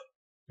himself.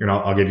 And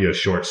I'll give you a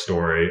short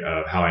story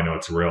of how I know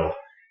it's real.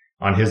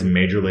 On his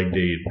major league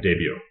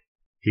debut,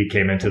 he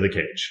came into the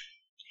cage.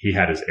 He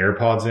had his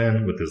AirPods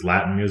in with his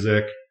Latin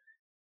music.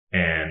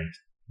 And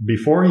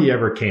before he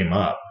ever came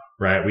up,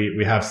 right,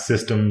 we have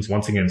systems,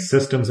 once again,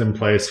 systems in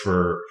place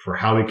for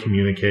how we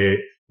communicate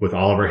with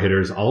all of our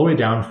hitters, all the way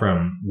down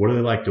from what do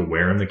they like to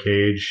wear in the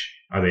cage?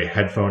 Are they a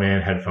headphone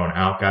in, headphone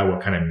out guy?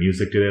 What kind of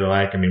music do they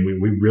like? I mean,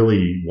 we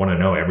really want to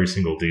know every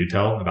single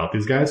detail about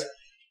these guys.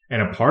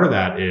 And a part of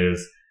that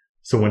is,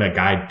 so when a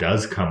guy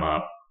does come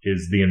up,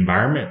 is the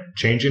environment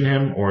changing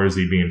him or is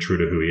he being true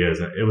to who he is?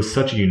 It was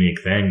such a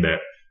unique thing that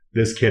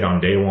this kid on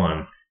day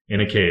one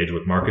in a cage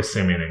with Marcus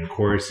Semien and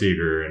Corey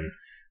Seager and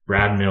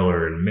Brad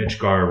Miller and Mitch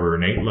Garver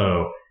and Nate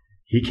Lowe,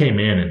 he came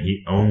in and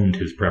he owned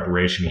his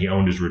preparation. He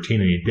owned his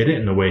routine and he did it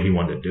in the way he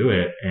wanted to do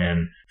it.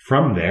 And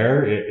from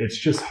there, it's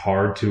just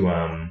hard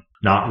to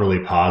not really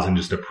pause and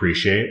just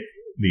appreciate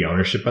the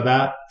ownership of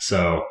that.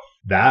 So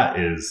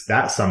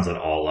that sums it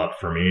all up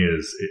for me.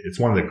 It's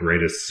one of the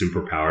greatest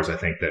superpowers I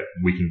think that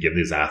we can give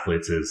these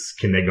athletes is,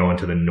 can they go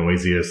into the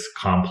noisiest,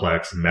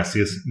 complex,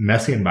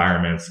 messy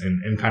environments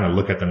and kind of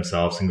look at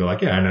themselves and go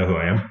like, yeah, I know who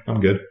I am. I'm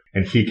good.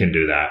 And he can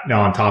do that.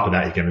 Now, on top of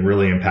that, he can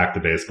really impact the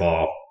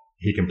baseball.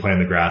 He can play in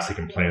the grass. He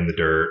can play in the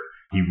dirt.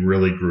 He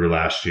really grew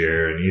last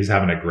year and he's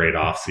having a great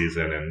off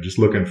season and just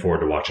looking forward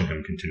to watching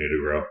him continue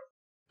to grow.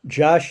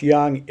 Josh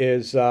Jung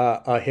is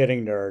a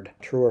hitting nerd.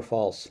 True or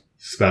false?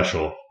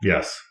 Special.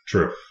 Yes,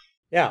 true.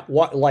 Yeah.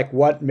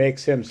 What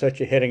makes him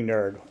such a hitting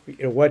nerd?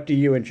 What do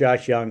you and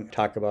Josh Jung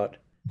talk about?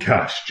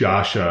 Gosh,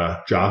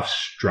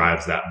 Josh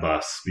drives that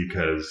bus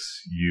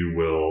because you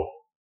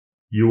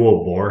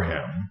will bore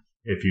him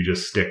if you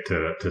just stick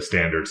to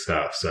standard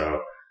stuff.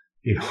 So,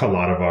 a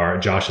lot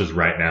of Josh is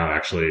right now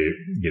actually,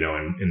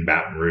 in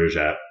Baton Rouge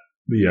at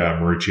the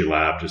Marucci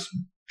lab, just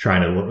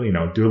trying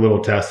to, do a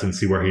little test and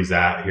see where he's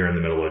at here in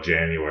the middle of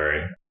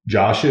January.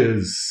 Josh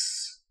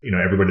is,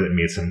 everybody that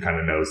meets him kind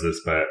of knows this,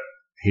 but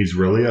he's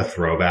really a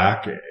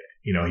throwback.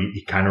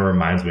 He kind of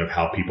reminds me of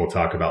how people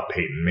talk about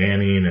Peyton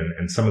Manning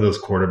and some of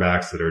those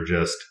quarterbacks that are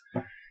just,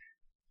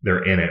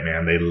 they're in it,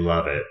 man. They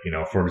love it.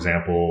 For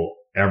example,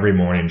 every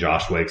morning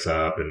Josh wakes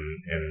up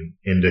and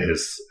into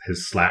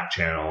his Slack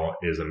channel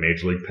is a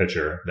major league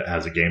pitcher that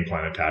has a game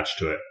plan attached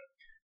to it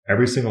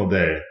every single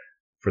day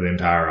for the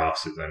entire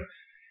offseason.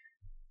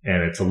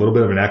 And it's a little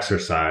bit of an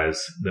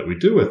exercise that we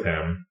do with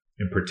him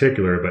in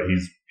particular, but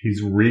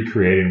he's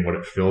recreating what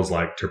it feels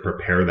like to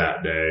prepare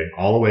that day,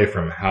 all the way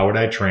from how would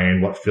I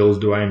train? What fills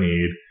do I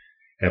need?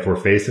 If we're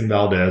facing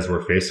Valdez,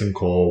 we're facing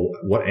Cole,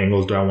 what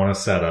angles do I want to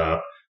set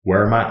up?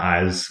 Where are my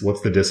eyes?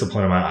 What's the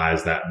discipline of my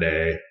eyes that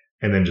day?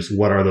 And then just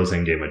what are those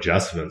in-game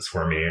adjustments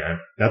for me? And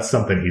that's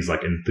something he's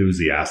like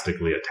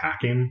enthusiastically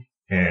attacking.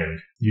 And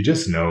you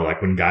just know,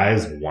 like when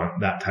guys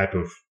want that type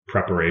of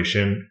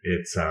preparation,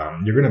 it's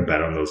you're going to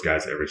bet on those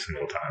guys every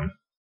single time.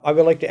 I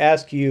would like to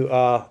ask you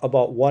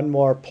about one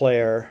more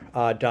player,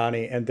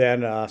 Donnie, and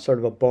then sort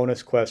of a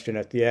bonus question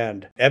at the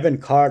end. Evan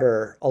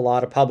Carter, a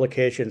lot of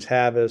publications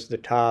have as the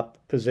top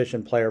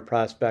position player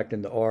prospect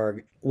in the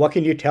org. What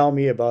can you tell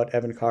me about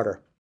Evan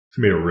Carter?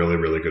 To be a really,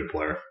 really good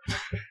player.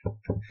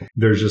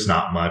 There's just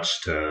not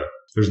much to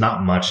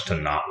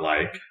not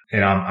like.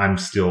 And I'm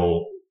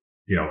still,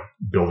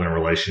 building a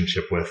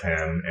relationship with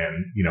him.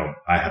 And,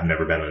 I have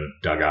never been in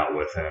a dugout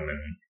with him. And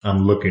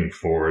I'm looking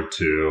forward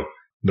to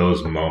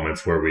those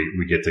moments where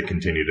we get to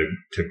continue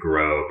to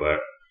grow. But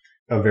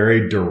a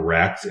very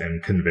direct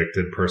and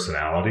convicted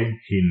personality.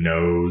 He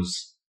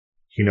knows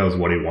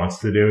what he wants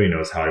to do. He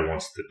knows how he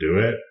wants to do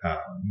it.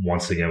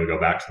 Once again, we go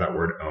back to that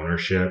word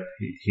ownership.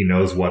 He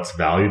knows what's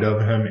valued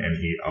of him and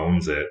he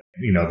owns it.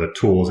 The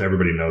tools,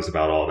 everybody knows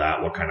about all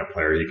that, what kind of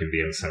player he can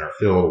be in center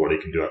field, what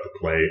he can do at the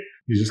plate.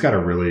 He's just got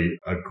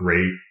a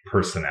great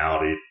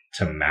personality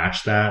to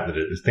match that I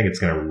think it's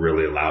going to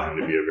really allow him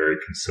to be a very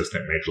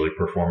consistent major league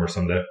performer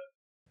someday.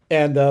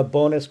 And the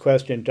bonus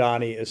question,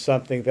 Donnie, is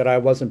something that I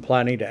wasn't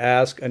planning to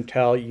ask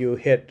until you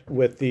hit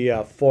with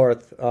the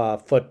fourth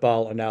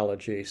football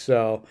analogy.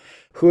 So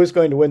who is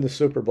going to win the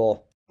Super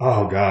Bowl?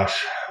 Oh,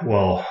 gosh.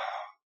 Well,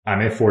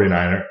 I'm a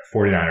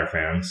 49er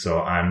fan, so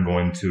I'm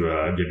going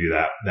to give you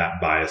that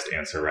biased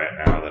answer right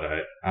now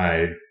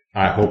that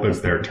I hope it's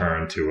their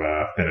turn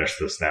to finish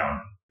this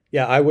down.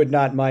 Yeah, I would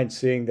not mind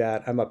seeing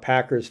that. I'm a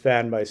Packers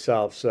fan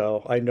myself,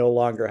 so I no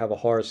longer have a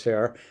horse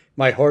here.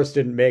 My horse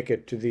didn't make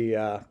it to the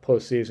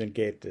postseason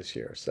gate this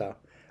year, so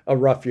a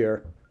rough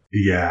year.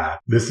 Yeah,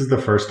 this is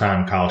the first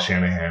time Kyle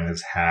Shanahan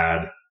has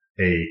had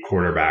a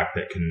quarterback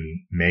that can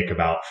make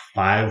about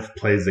 5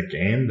 plays a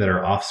game that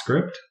are off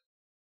script.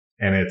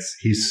 And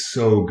he's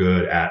so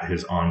good at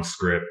his on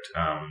script.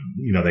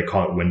 They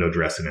call it window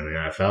dressing in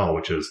the NFL,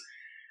 which is,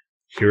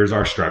 here's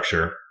our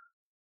structure.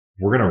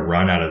 We're going to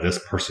run out of this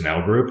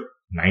personnel group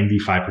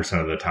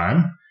 95% of the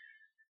time.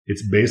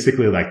 it's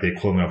basically like the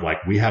equivalent of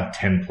like we have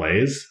 10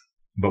 plays,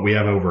 but we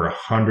have over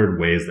 100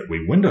 ways that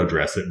we window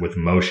dress it with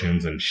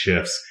motions and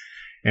shifts.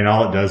 And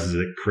all it does is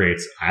it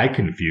creates eye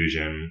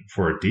confusion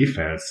for a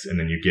defense. And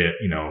then you get,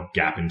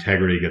 gap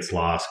integrity gets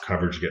lost,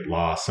 coverage get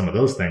lost, some of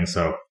those things.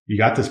 So you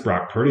got this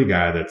Brock Purdy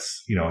guy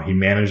that's, he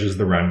manages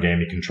the run game.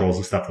 He controls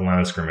the stuff in the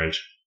line of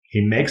scrimmage.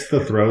 He makes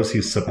the throws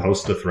he's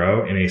supposed to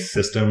throw in a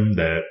system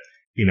that,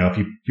 if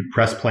you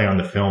press play on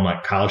the film,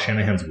 like Kyle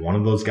Shanahan's one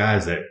of those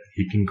guys that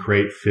he can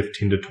create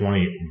 15 to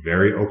 20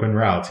 very open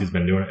routes. He's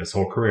been doing it his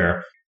whole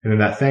career. And then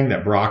that thing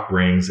that Brock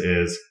brings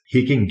is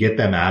he can get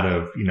them out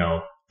of,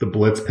 the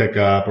blitz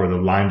pickup or the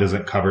line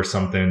doesn't cover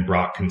something.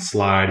 Brock can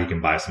slide. He can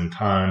buy some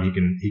time.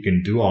 He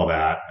can do all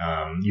that.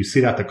 You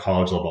see that at the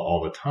college level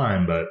all the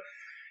time, but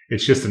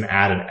it's just an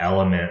added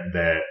element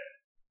that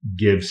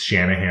gives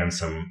Shanahan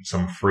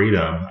some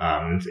freedom.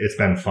 It's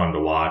been fun to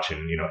watch.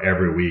 And,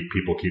 every week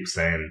people keep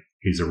saying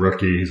he's a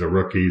rookie. He's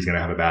going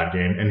to have a bad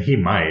game, and he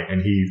might,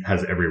 and he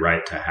has every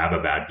right to have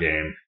a bad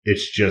game.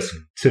 It's just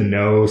to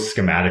know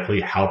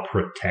schematically how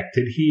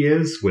protected he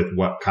is with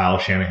what Kyle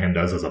Shanahan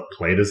does as a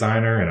play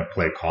designer and a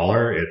play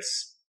caller.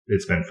 It's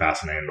been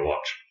fascinating to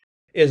watch.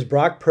 Is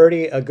Brock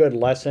Purdy a good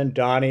lesson,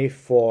 Donnie,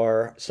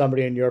 for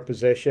somebody in your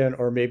position,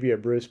 or maybe a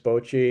Bruce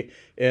Bochy,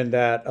 in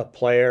that a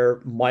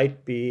player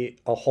might be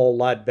a whole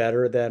lot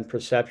better than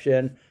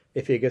perception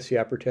if he gets the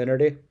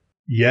opportunity?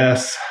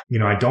 Yes.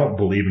 I don't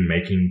believe in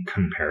making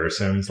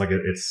comparisons. Like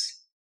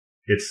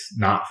it's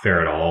not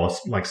fair at all.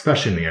 It's like,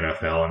 especially in the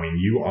NFL. I mean,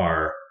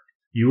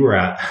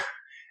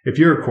 if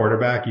you're a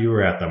quarterback, you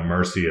are at the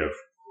mercy of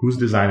who's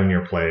designing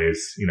your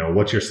plays.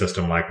 What's your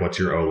system like? What's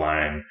your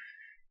O-line?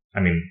 I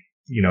mean,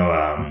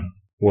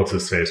 what's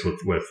his face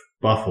with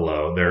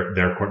Buffalo?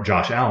 Their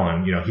Josh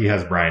Allen, he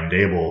has Brian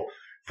Dable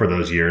for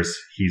those years.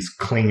 He's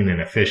clean and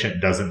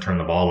efficient, doesn't turn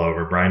the ball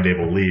over. Brian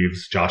Dable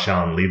leaves. Josh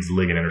Allen leads the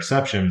league in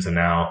interceptions, and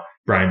now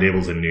Brian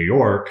Dable's in New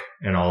York,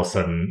 and all of a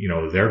sudden,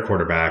 their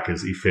quarterback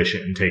is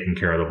efficient and taking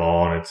care of the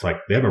ball. And it's like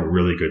they have a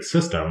really good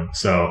system.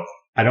 So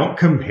I don't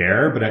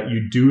compare, but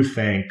you do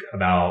think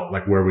about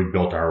like where we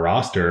built our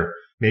roster.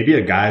 Maybe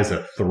a guy's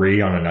a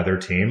 3 on another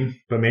team,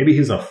 but maybe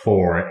he's a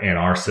 4 in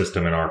our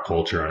system, in our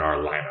culture, in our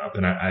lineup.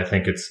 And I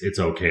think it's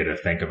okay to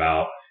think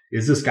about,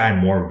 is this guy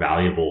more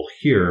valuable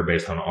here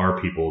based on our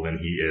people than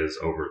he is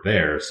over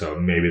there? So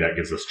maybe that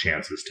gives us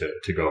chances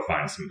to go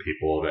find some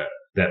people that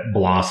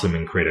blossom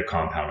and create a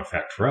compound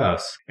effect for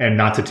us. And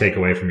not to take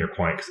away from your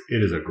point, because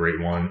it is a great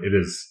one.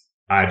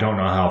 I don't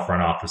know how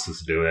front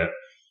offices do it.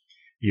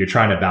 You're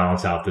trying to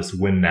balance out this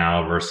win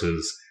now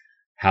versus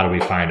how do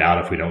we find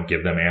out if we don't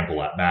give them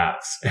ample at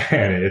bats?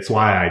 And it's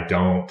why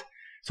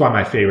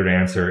my favorite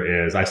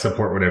answer is I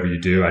support whatever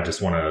you do. I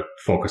just want to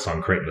focus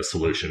on creating the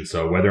solution.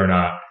 So whether or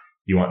not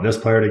you want this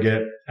player to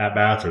get at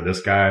bats or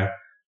this guy,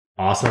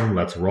 awesome,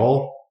 let's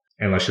roll.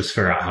 And let's just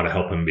figure out how to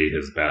help him be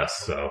his best.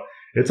 So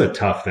it's a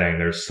tough thing.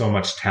 There's so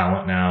much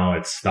talent now.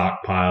 It's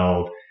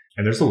stockpiled.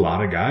 And there's a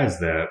lot of guys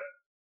that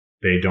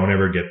they don't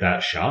ever get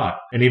that shot.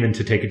 And even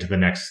to take it to the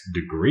next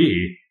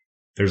degree,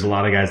 there's a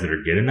lot of guys that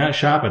are getting that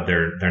shot, but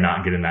they're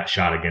not getting that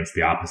shot against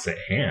the opposite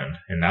hand.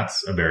 And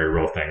that's a very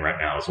real thing right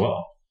now as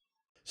well.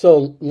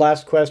 So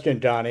last question,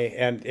 Donnie,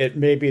 and it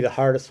may be the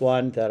hardest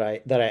one that I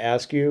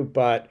ask you,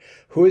 but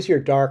who is your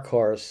dark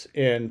horse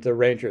in the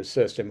Rangers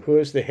system? Who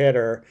is the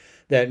hitter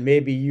that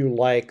maybe you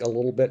like a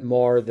little bit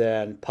more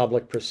than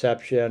public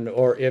perception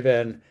or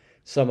even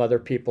some other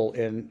people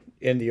in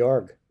the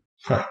org?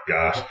 Oh,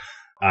 gosh,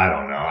 I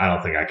don't know. I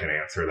don't think I can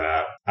answer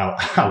that.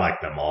 I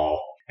like them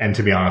all. And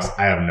to be honest,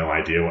 I have no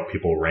idea what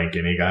people rank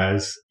any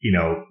guys.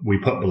 We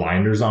put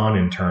blinders on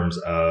in terms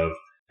of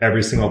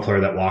every single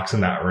player that walks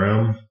in that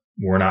room.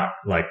 We're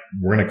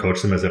going to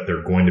coach them as if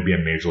they're going to be a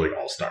major league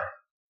all-star.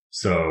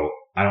 So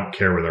I don't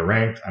care where they're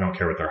ranked. I don't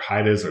care what their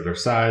height is or their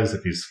size.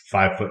 If he's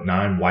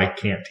 5'9", why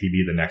can't he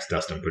be the next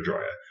Dustin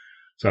Pedroia?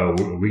 So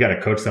we got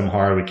to coach them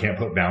hard. We can't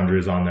put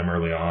boundaries on them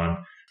early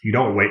on. You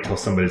don't wait till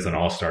somebody's an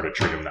all-star to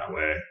treat them that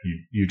way.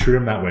 You treat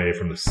them that way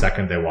from the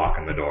second they walk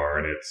in the door,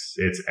 and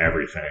it's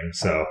everything.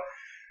 So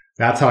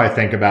that's how I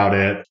think about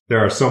it.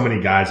 There are so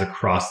many guys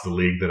across the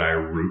league that I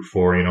root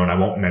for, and I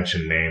won't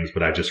mention names,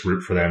 but I just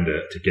root for them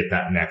to get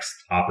that next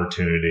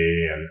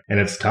opportunity. And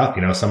it's tough.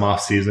 Some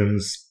off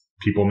seasons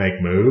people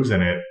make moves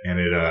and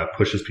it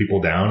pushes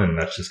people down, and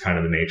that's just kind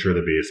of the nature of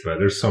the beast. But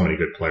there's so many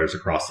good players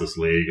across this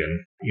league,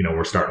 and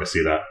we're starting to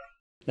see that.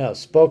 Now,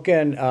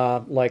 spoken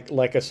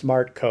like a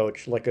smart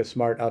coach, like a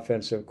smart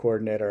offensive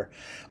coordinator.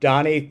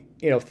 Donnie,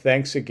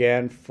 thanks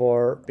again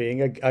for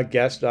being a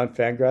guest on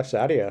Fangraphs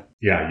Audio.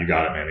 Yeah, you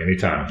got it, man.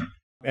 Anytime.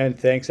 And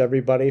thanks,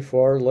 everybody,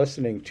 for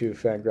listening to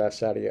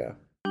Fangraphs Audio.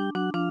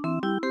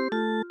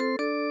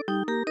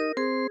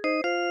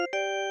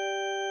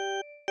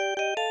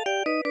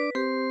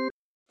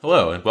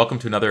 Hello, and welcome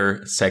to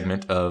another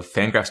segment of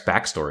Fangraphs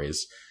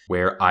Backstories,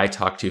 where I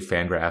talk to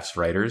Fangraphs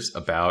writers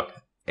about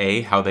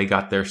A, how they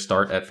got their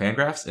start at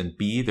Fangraphs, and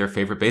B, their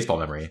favorite baseball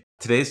memory.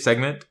 Today's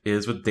segment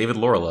is with David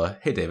Laurila.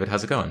 Hey, David,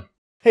 how's it going?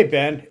 Hey,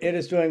 Ben, it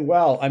is doing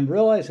well. I'm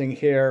realizing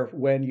here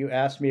when you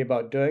asked me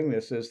about doing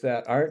this is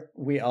that aren't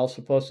we all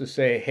supposed to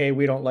say, hey,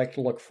 we don't like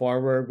to look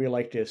forward. We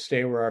like to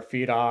stay where our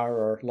feet are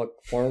or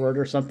look forward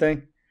or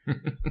something?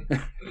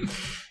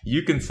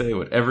 You can say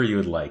whatever you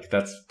would like.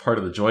 That's part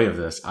of the joy of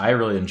this. I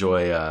really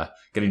enjoy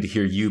getting to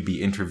hear you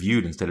be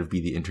interviewed instead of be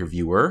the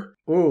interviewer.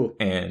 Ooh.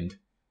 And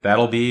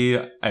that'll be,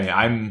 I mean,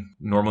 I'm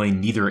normally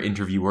neither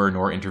interviewer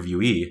nor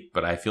interviewee,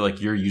 but I feel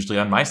like you're usually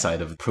on my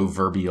side of the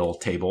proverbial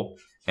table.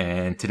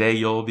 And today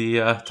you'll be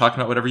talking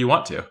about whatever you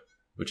want to,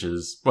 which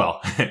is,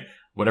 well,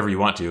 whatever you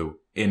want to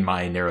in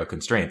my narrow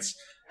constraints.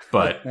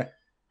 But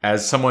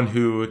as someone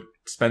who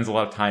spends a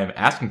lot of time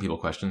asking people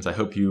questions, I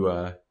hope you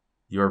are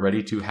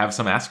ready to have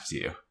some asked to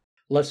you.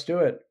 Let's do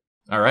it.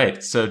 All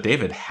right. So,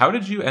 David, how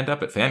did you end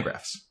up at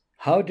Fangraphs?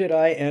 How did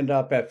I end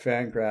up at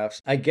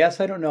Fangraphs? I guess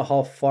I don't know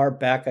how far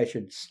back I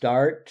should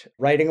start.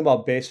 Writing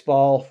about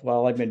baseball,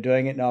 well, I've been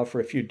doing it now for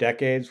a few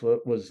decades,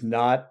 was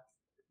not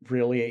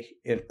really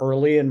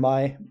early in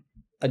my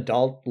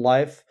adult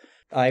life.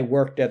 I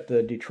worked at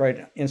the Detroit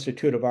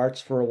Institute of Arts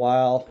for a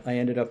while. I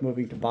ended up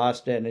moving to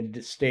Boston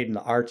and stayed in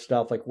the art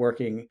stuff, like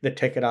working the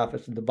ticket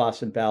office at the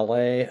Boston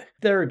Ballet.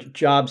 There are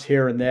jobs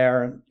here and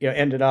there.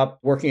 Ended up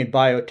working in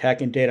biotech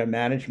and data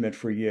management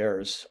for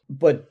years.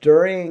 But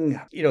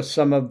during,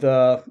 some of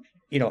the,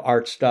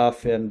 art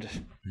stuff and,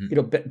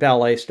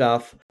 ballet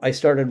stuff, I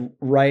started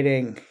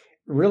writing,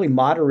 really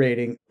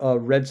moderating a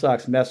Red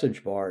Sox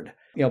message board.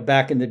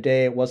 Back in the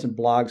day, it wasn't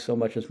blogs so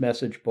much as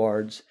message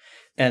boards.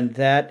 And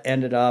that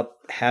ended up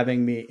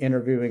having me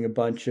interviewing a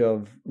bunch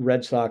of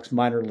Red Sox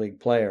minor league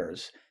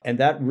players. And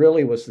that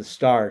really was the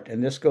start.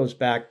 And this goes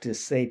back to,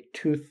 say,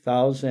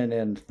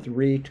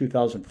 2003,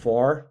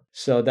 2004.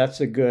 So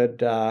that's a good,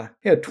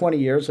 20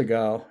 years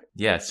ago.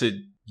 Yeah. So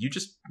you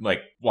just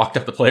walked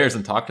up to players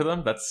and talked to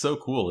them? That's so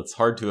cool. It's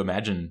hard to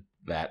imagine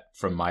that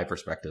from my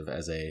perspective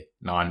as a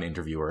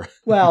non-interviewer.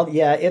 Well,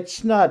 yeah,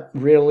 it's not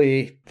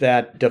really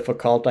that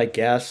difficult, I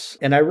guess.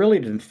 And I really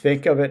didn't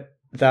think of it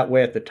that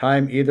way at the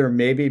time either,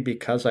 maybe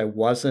because I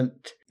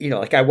wasn't,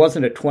 I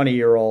wasn't a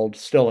 20-year-old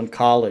still in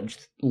college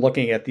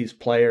looking at these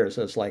players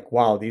as like,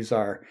 wow,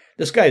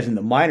 this guy's in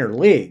the minor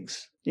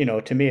leagues.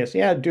 To me, it's,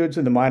 yeah, dude's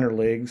in the minor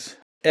leagues.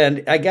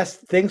 And I guess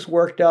things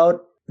worked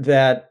out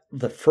that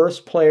the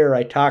first player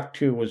I talked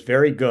to was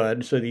very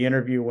good. So the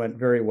interview went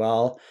very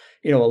well.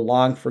 A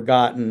long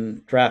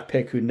forgotten draft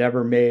pick who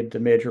never made the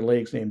major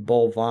leagues named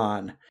Bo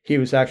Vaughn. He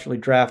was actually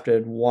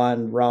drafted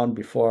one round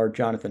before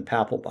Jonathan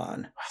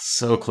Papelbon.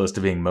 So close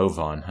to being Mo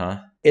Vaughn,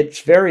 huh?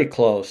 It's very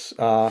close.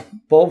 Bo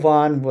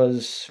Vaughn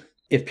was,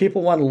 if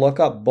people want to look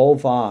up Bo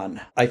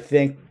Vaughn, I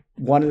think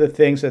one of the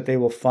things that they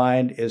will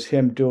find is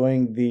him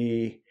doing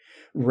the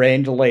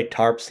rain delay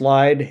tarp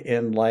slide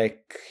in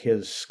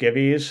his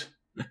skivvies,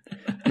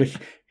 which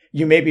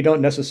you maybe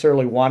don't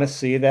necessarily want to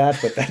see that,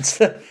 but that's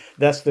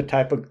the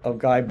type of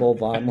guy Bo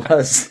Vaughn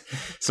was.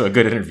 So a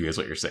good interview is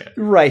what you're saying.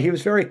 Right. He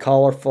was very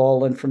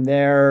colorful. And from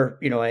there,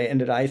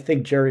 I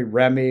think Jerry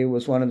Remy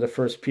was one of the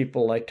first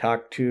people I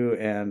talked to.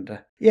 And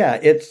yeah,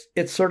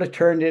 it's sort of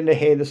turned into,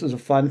 hey, this is a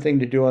fun thing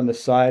to do on the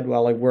side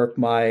while I work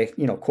my,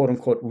 quote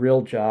unquote,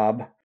 real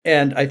job.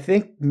 And I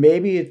think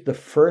maybe the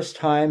first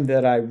time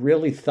that I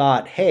really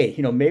thought, hey,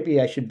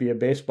 maybe I should be a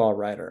baseball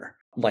writer,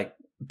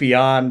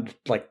 beyond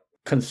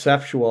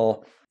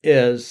conceptual,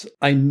 is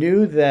I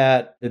knew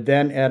that the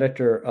then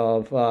editor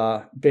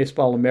of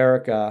Baseball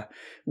America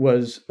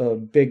was a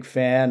big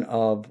fan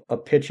of a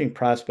pitching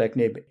prospect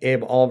named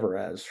Abe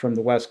Alvarez from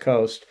the West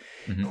Coast,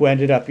 who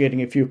ended up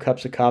getting a few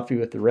cups of coffee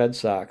with the Red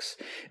Sox.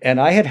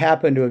 And I had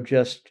happened to have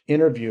just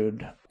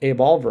interviewed Abe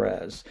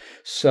Alvarez.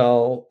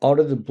 So out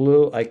of the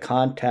blue,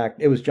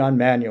 it was John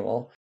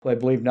Manuel, who I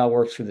believe now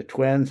works for the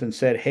Twins, and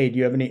said, hey, do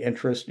you have any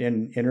interest in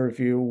an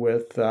interview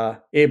with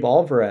Abe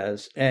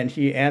Alvarez? And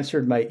he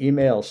answered my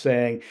email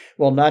saying,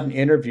 well, not an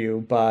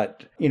interview,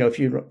 but, if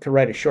you could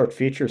write a short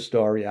feature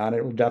story on it,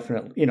 it will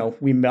definitely,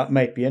 we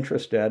might be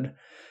interested.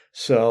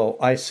 So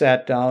I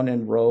sat down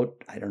and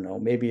wrote, I don't know,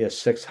 maybe a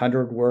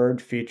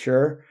 600-word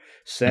feature,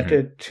 sent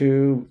it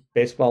to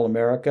Baseball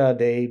America.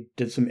 They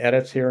did some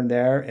edits here and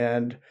there,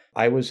 and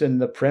I was in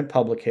the print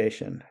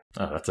publication.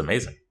 Oh, that's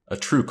amazing. A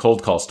true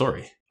cold call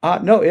story.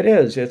 No, it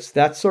is.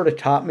 That sort of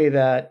taught me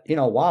that,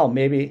 wow,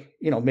 maybe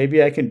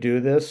I can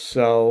do this.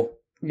 So,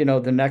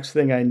 the next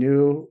thing I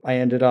knew, I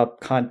ended up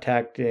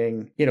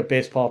contacting,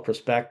 Baseball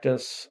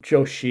Prospectus.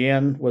 Joe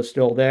Sheehan was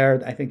still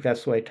there. I think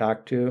that's who I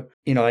talked to.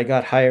 I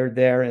got hired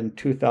there in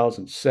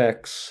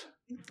 2006,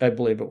 I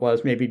believe it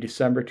was, maybe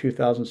December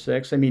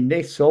 2006. I mean,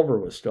 Nate Silver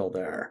was still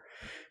there.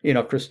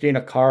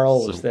 Christina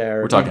Carl was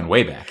there. We're talking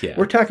way back, yeah.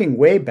 We're talking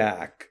way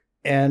back.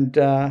 And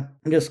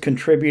just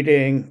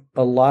contributing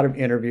a lot of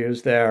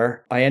interviews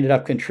there. I ended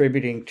up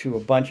contributing to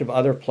a bunch of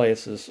other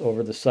places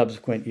over the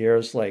subsequent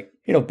years, like,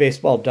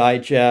 Baseball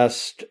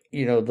Digest,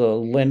 the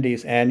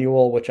Lindy's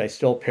Annual, which I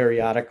still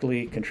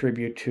periodically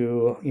contribute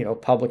to,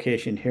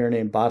 publication here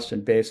named Boston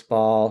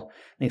Baseball.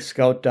 I think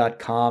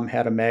Scout.com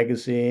had a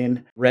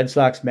magazine. Red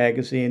Sox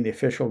Magazine, the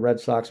official Red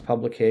Sox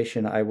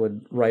publication I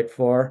would write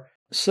for.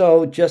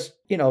 So just,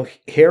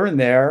 here and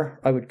there,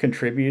 I would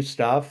contribute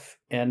stuff.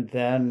 And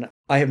then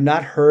I have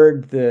not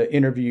heard the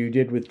interview you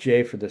did with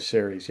Jay for this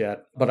series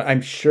yet, but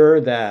I'm sure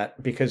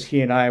that because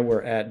he and I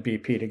were at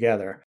BP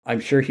together, I'm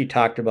sure he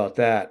talked about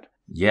that.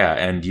 Yeah,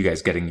 and you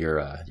guys getting your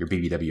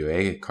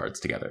BBWA cards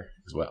together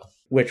as well.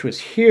 Which was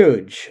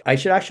huge. I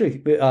should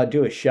actually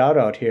do a shout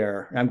out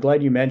here. I'm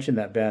glad you mentioned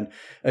that, Ben.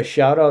 A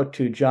shout out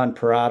to John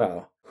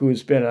Parado,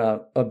 who's been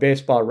a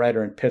baseball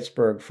writer in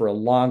Pittsburgh for a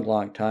long,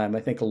 long time. I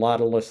think a lot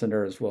of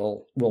listeners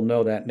will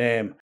know that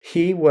name.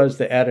 He was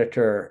the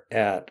editor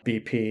at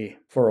BP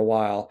for a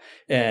while,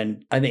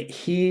 and I think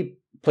he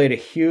played a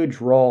huge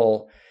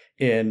role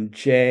in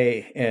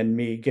Jay and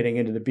me getting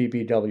into the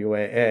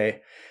BBWAA,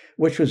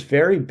 which was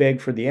very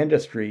big for the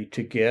industry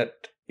to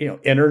get,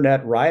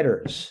 internet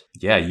writers.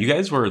 Yeah, you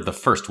guys were the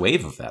first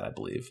wave of that, I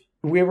believe.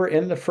 We were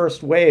in the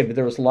first wave.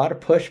 There was a lot of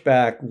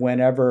pushback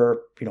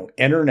whenever,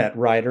 internet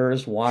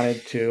writers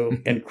wanted to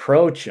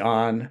encroach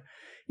on,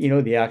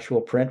 the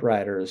actual print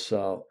writers.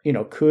 So,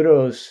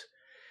 kudos,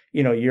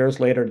 years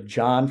later to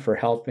John for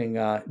helping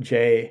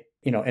Jay,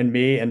 and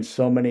me and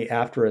so many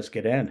after us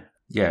get in.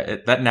 Yeah,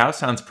 that now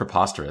sounds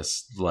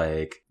preposterous.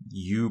 Like,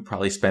 you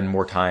probably spend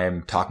more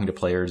time talking to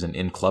players and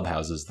in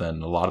clubhouses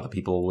than a lot of the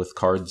people with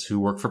cards who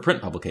work for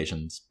print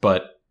publications.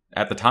 But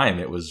at the time,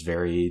 it was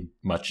very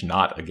much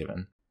not a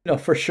given. No,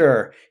 for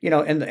sure.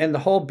 And the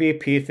whole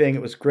BP thing,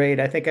 it was great.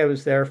 I think I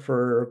was there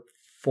for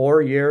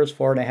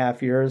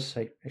 4.5 years.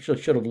 I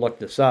actually should have looked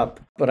this up.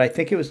 But I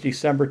think it was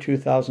December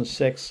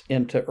 2006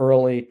 into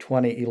early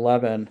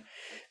 2011.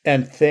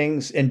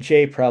 And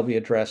Jay probably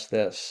addressed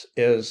this,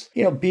 is,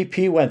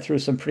 BP went through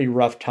some pretty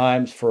rough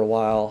times for a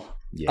while.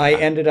 Yeah. I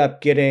ended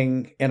up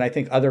getting, and I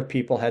think other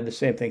people had the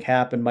same thing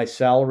happen, my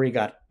salary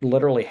got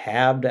literally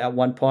halved at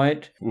one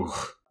point.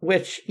 Oof.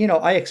 Which,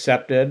 I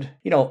accepted.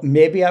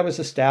 Maybe I was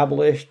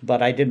established,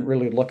 but I didn't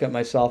really look at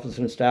myself as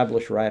an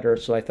established writer.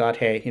 So I thought,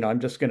 hey,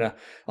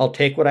 I'll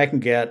take what I can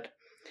get.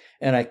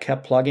 And I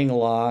kept plugging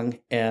along.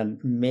 And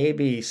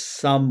maybe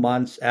some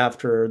months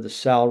after the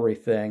salary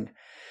thing,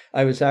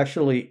 I was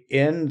actually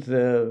in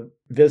the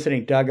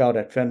visiting dugout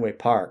at Fenway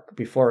Park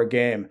before a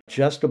game,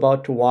 just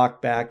about to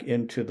walk back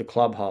into the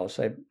clubhouse.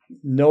 I have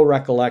no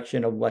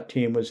recollection of what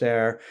team was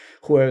there,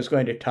 who I was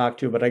going to talk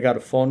to, but I got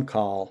a phone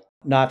call,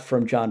 not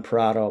from John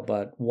Parado,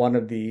 but one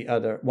of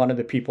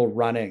the people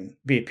running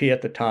BP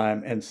at the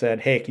time, and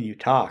said, "Hey, can you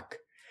talk?"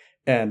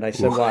 And I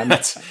said, "Well,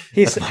 that's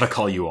not a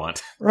call you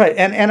want." Right.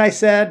 And I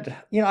said,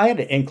 I had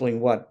an inkling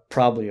what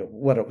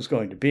it was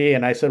going to be.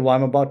 And I said, "Well,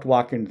 I'm about to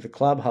walk into the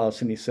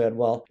clubhouse." And he said,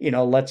 "Well,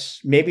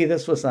 maybe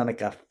this was on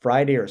like a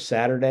Friday or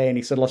Saturday." And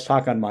he said, "Let's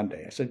talk on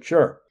Monday." I said,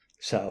 "Sure."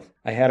 So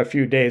I had a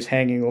few days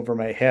hanging over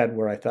my head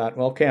where I thought,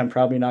 well, okay, I'm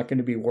probably not going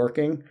to be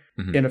working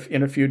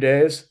in a few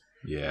days.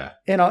 Yeah.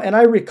 And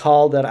I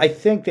recall that I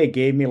think they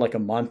gave me like a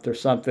month or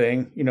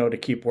something, to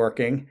keep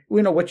working,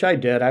 which I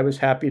did. I was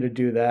happy to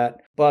do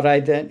that. But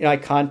I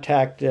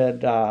contacted,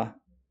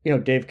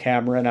 Dave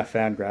Cameron at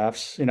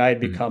Fangraphs. I had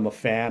become a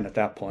fan at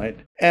that point.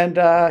 And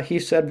he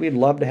said, "We'd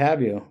love to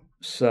have you."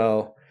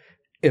 So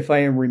if I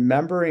am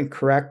remembering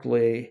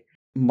correctly,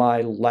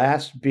 my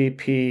last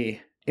BP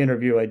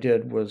interview I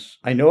did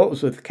I know it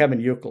was with Kevin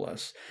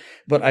Youkilis,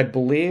 but I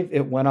believe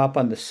it went up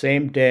on the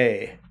same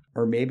day,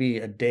 or maybe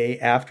a day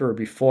after or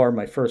before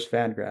my first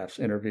Fangraphs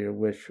interview,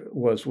 which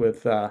was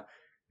with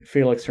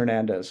Felix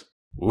Hernandez.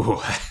 Ooh,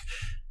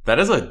 that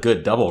is a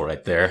good double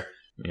right there.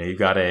 You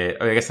got I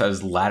guess that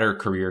was latter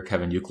career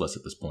Kevin Youkilis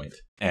at this point.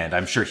 And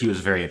I'm sure he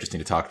was very interesting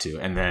to talk to.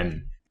 And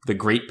then the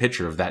great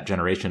pitcher of that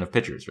generation of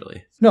pitchers,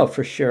 really. No,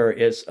 for sure.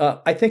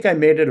 I think I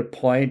made it a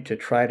point to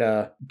try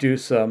to do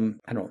some,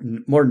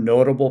 more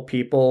notable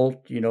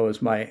people,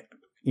 as my,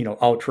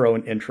 outro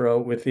and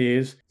intro with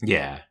these.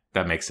 Yeah,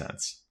 that makes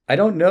sense. I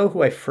don't know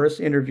who I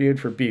first interviewed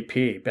for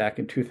BP back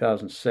in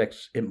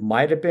 2006. It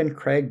might have been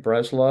Craig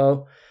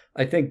Breslow.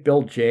 I think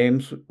Bill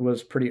James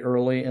was pretty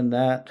early in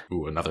that.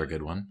 Ooh, another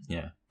good one.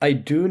 Yeah. I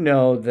do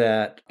know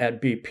that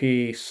at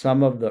BP,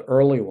 some of the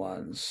early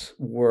ones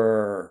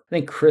were, I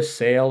think, Chris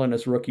Sale in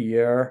his rookie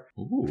year.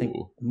 Ooh. I think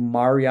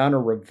Mariano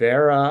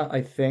Rivera,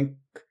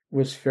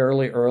 was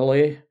fairly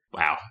early.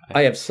 Wow.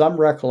 I have some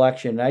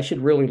recollection. I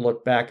should really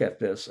look back at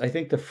this. I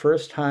think the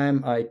first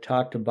time I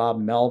talked to Bob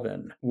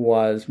Melvin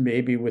was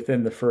maybe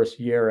within the first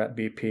year at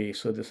BP.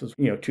 So this is,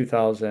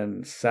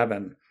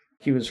 2007.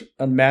 He was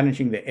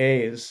managing the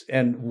A's.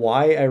 And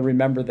why I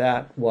remember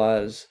that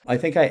was, I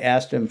think I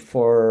asked him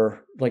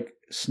for like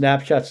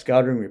snapshot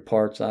scouting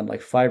reports on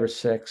like 5 or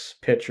 6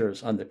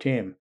 pitchers on the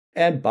team.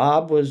 And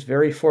Bob was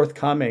very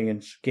forthcoming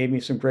and gave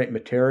me some great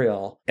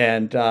material.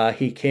 And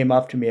he came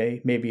up to me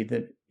maybe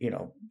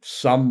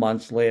some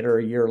months later,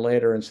 a year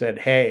later, and said,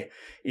 "Hey,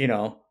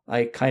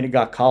 I kind of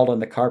got called on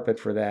the carpet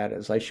for that,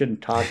 as I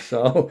shouldn't talk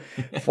so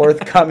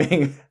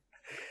forthcoming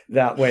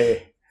that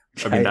way."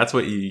 I mean, that's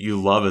what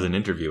you love as an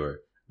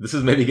interviewer. This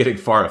is maybe getting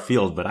far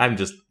afield, but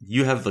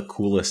you have the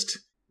coolest,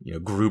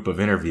 group of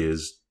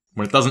interviews.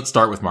 When it doesn't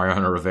start with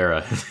Mariano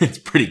Rivera, it's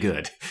pretty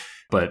good.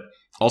 But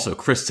also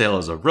Chris Sale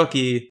as a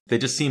rookie, they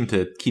just seem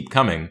to keep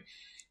coming.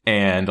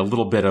 And a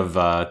little bit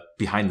of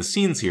behind the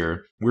scenes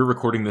here. We're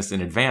recording this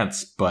in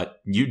advance, but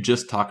you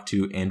just talked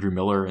to Andrew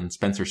Miller and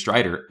Spencer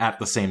Strider at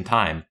the same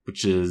time,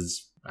 which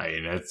is,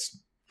 it's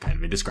kind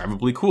of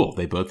indescribably cool.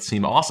 They both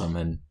seem awesome.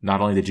 And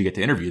not only did you get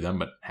to interview them,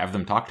 but have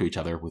them talk to each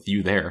other with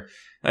you there.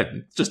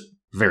 Just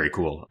very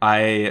cool. I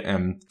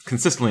am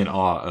consistently in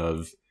awe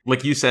of,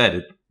 like you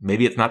said,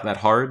 maybe it's not that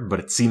hard, but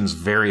it seems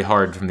very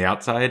hard from the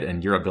outside.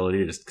 And your ability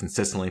to just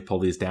consistently pull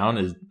these down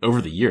is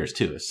over the years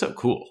too. It's so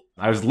cool.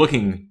 I was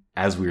looking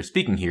as we were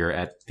speaking here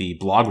at the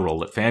blog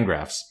roll at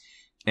Fangraphs,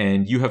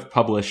 and you have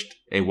published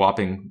a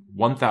whopping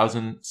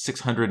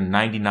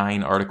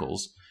 1,699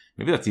 articles.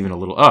 Maybe that's even a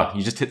little,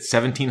 you just hit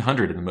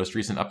 1,700 in the most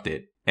recent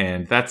update.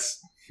 And that's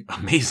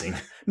amazing.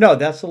 No,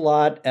 that's a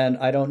lot. And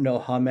I don't know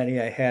how many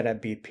I had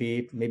at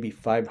BP, maybe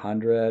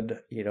 500.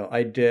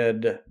 I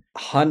did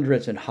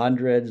hundreds and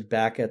hundreds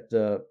back at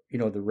the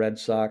Red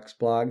Sox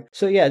blog.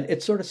 So yeah,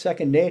 it's sort of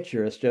second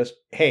nature. It's just,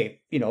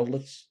 hey,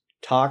 let's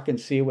talk and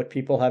see what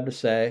people have to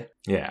say.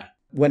 Yeah.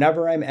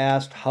 Whenever I'm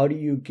asked, how do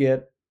you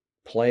get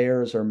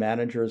players or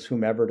managers,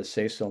 whomever, to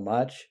say so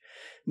much?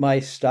 My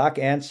stock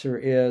answer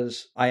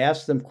is I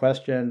ask them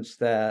questions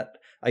that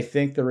I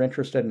think they're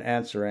interested in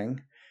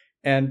answering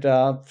and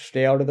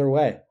stay out of their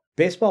way.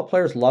 Baseball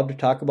players love to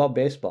talk about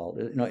baseball.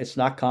 It's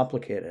not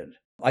complicated.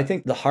 I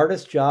think the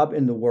hardest job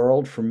in the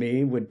world for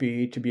me would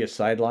be to be a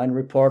sideline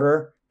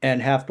reporter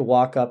and have to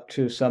walk up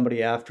to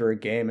somebody after a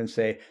game and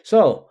say,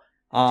 so,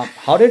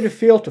 how did it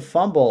feel to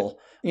fumble,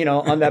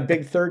 on that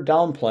big third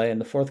down play in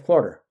the fourth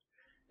quarter?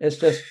 It's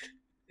just,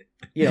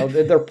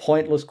 they're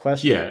pointless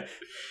questions.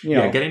 Yeah.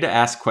 Getting to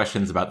ask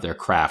questions about their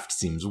craft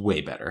seems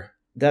way better.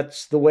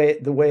 That's the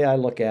way I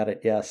look at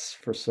it. Yes,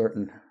 for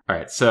certain. All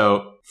right.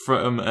 So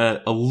from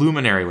a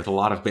luminary with a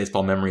lot of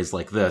baseball memories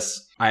like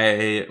this,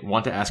 I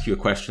want to ask you a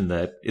question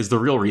that is the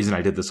real reason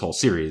I did this whole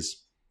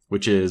series,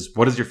 which is,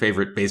 what is your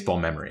favorite baseball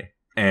memory?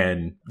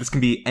 And this can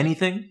be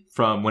anything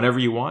from whenever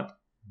you want.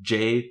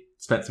 Jay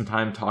spent some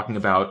time talking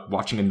about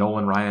watching a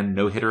Nolan Ryan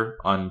no-hitter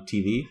on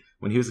TV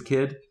when he was a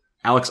kid.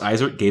 Alex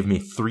Eisert gave me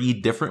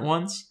 3 different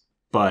ones,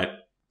 but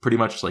pretty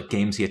much like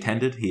games he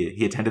attended.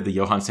 He attended the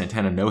Johan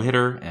Santana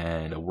no-hitter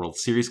and a World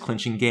Series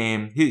clinching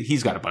game.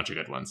 He's got a bunch of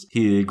good ones.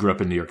 He grew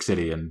up in New York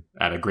City and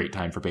had a great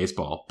time for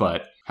baseball.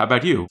 But how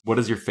about you? What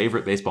is your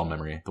favorite baseball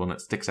memory, the one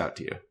that sticks out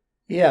to you?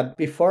 Yeah,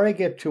 before I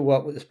get to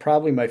what was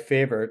probably my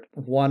favorite,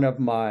 one of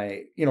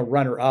my,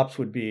 runner-ups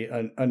would be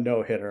a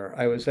no-hitter.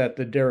 I was at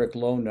the Derek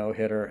Lowe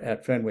no-hitter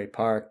at Fenway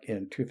Park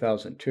in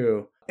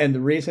 2002. And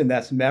the reason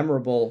that's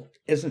memorable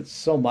isn't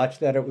so much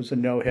that it was a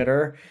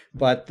no-hitter,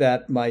 but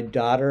that my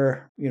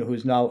daughter,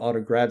 who's now out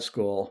of grad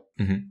school,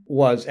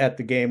 was at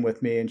the game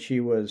with me, and she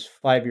was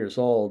 5 years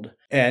old.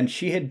 And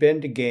she had been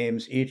to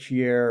games each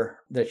year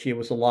that she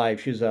was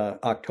alive. She's a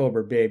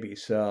October baby,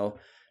 so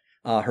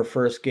her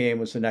first game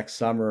was the next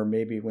summer,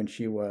 maybe when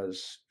she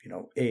was,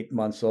 8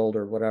 months old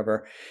or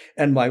whatever.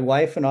 And my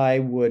wife and I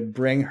would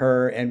bring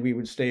her, and we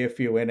would stay a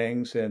few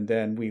innings, and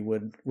then we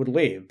would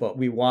leave. But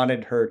we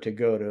wanted her to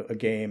go to a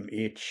game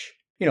each,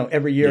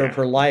 every year of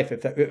her life,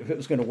 if it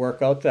was going to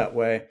work out that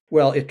way.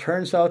 Well, it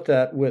turns out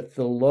that with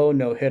the Lowe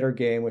no-hitter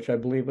game, which I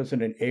believe was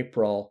in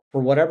April,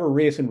 for whatever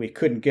reason, we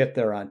couldn't get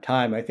there on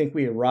time. I think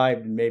we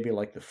arrived in maybe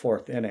like the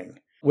 4th inning,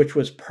 which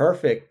was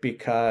perfect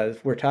because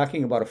we're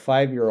talking about a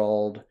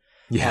 5-year-old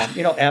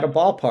at a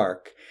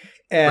ballpark.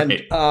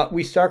 And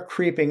we start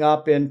creeping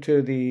up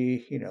into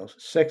the,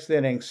 6th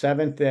inning,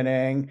 7th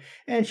inning,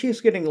 and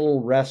she's getting a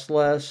little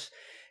restless.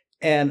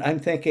 And I'm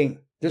thinking,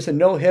 there's a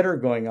no-hitter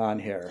going on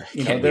here.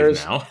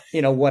 There's,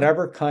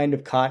 whatever kind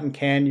of cotton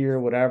candy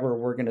or whatever,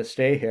 we're going to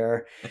stay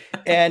here.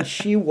 And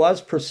she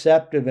was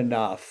perceptive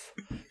enough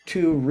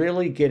to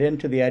really get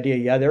into the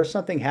idea, there's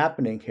something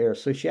happening here.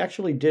 So she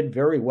actually did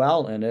very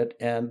well in it.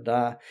 And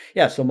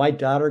so my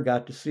daughter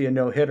got to see a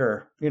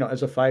no-hitter,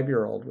 as a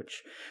 5-year-old,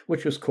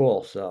 which was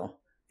cool. So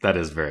that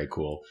is very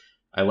cool.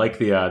 I like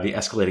the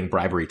escalating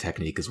bribery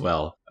technique as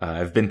well.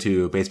 I've been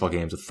to baseball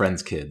games with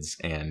friends' kids,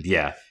 and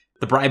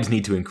the bribes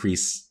need to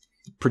increase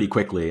pretty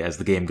quickly as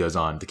the game goes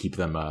on to keep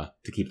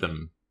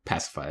them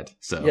pacified.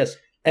 So yes,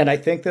 and I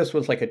think this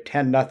was like a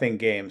 10-0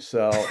 game.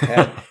 So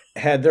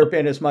had there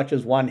been as much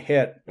as one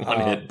hit,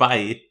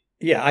 bye.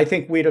 Yeah, I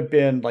think we'd have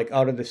been like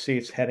out of the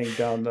seats heading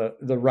down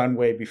the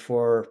runway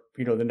before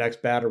the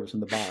next batter was in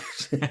the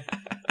box.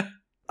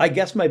 I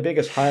guess my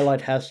biggest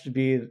highlight has to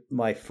be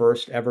my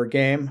first ever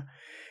game.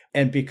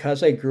 And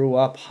because I grew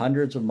up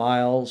hundreds of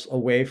miles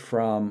away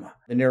from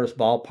the nearest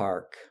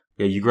ballpark.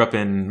 Yeah, you grew up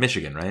in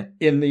Michigan, right?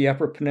 In the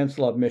Upper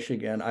Peninsula of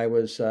Michigan. I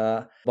was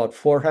about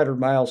 400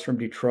 miles from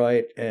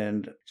Detroit,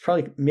 and it's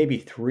probably maybe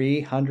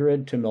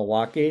 300 to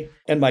Milwaukee.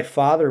 And my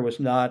father was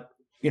not,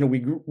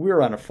 we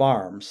were on a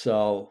farm,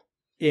 so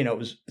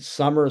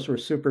summers were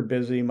super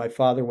busy. My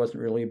father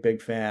wasn't really a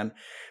big fan,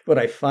 but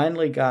I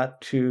finally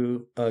got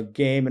to a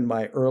game in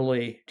my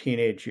early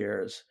teenage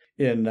years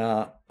in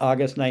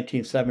August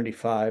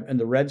 1975, and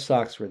the Red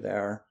Sox were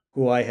there,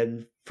 who I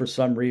had, for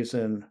some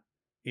reason,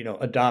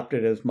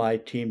 adopted as my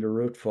team to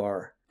root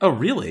for. Oh,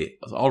 really?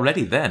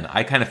 Already then?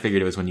 I kind of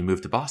figured it was when you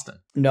moved to Boston.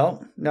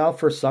 No,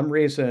 for some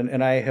reason,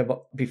 and I have,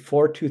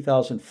 before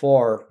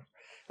 2004,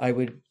 I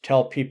would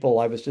tell people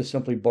I was just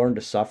simply born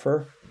to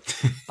suffer,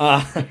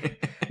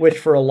 which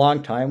for a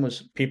long time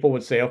was, people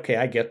would say, okay,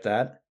 I get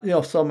that.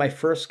 So my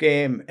first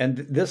game, and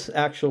this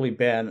actually,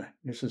 Ben,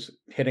 this is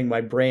hitting my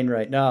brain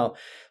right now,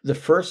 the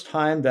first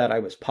time that I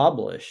was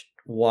published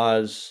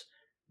was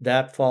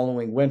that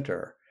following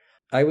winter.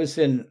 I was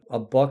in a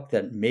book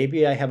that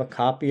maybe I have a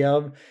copy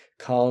of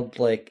called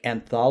like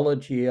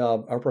Anthology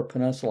of Upper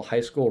Peninsula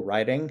High School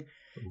Writing.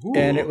 Ooh.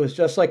 And it was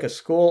just like a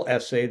school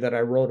essay that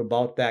I wrote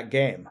about that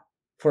game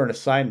for an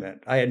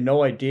assignment. I had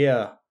no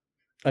idea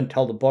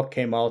until the book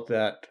came out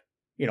that,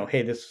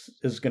 hey, this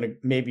is going to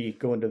maybe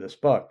go into this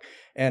book.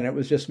 And it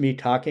was just me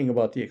talking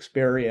about the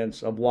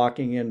experience of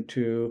walking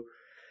into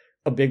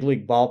a big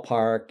league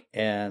ballpark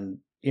and,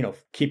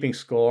 keeping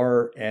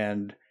score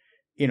and,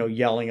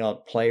 yelling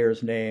out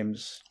players'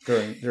 names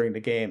during the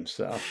game.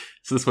 So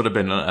this would have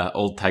been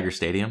old Tiger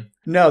Stadium?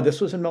 No,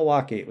 this was in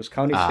Milwaukee. It was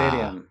County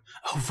Stadium.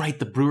 Oh, right.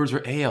 The Brewers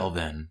were AL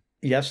then.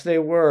 Yes, they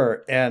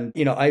were. And,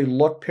 I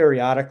looked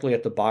periodically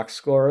at the box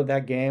score of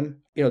that game.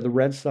 The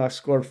Red Sox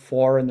scored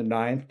 4 in the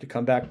 9th to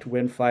come back to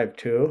win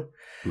 5-2.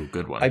 Ooh,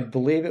 good one. I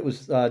believe it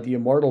was the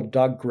immortal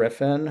Doug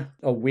Griffin,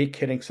 a weak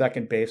hitting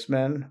second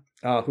baseman,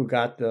 who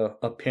got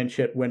a pinch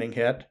hit winning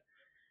hit.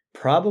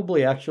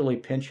 Probably actually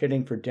pinch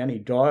hitting for Denny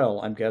Doyle,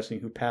 I'm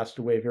guessing, who passed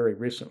away very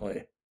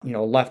recently.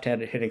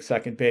 Left-handed hitting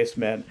second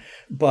baseman.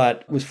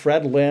 But it was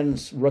Fred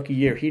Lynn's rookie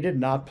year. He did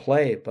not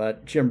play,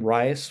 but Jim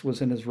Rice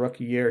was in his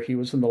rookie year. He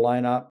was in the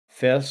lineup.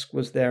 Fisk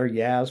was there.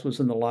 Yaz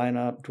was in the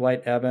lineup.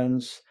 Dwight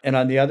Evans. And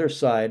on the other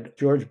side,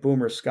 George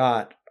Boomer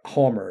Scott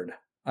homered.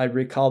 I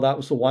recall that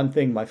was the one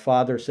thing my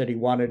father said he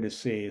wanted to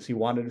see, is he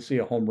wanted to see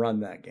a home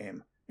run that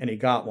game. And he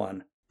got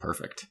one.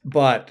 Perfect.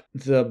 But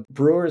the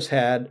Brewers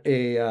had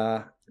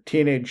a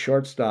teenage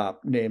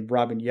shortstop named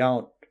Robin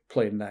Yount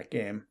played in that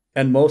game.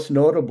 And most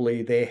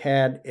notably, they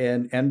had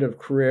an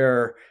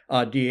end-of-career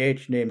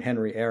DH named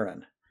Henry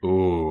Aaron.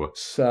 Ooh.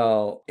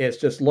 So it's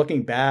just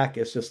looking back,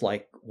 it's just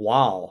like,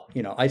 wow.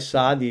 I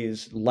saw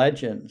these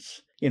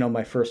legends,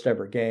 my first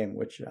ever game,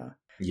 which,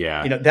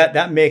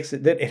 that makes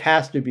it, it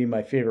has to be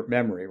my favorite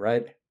memory,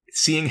 right?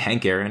 Seeing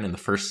Hank Aaron in the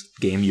first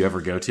game you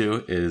ever go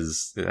to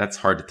that's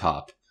hard to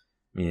top.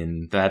 I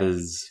mean, that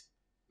is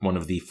one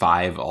of the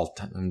 5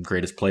 all-time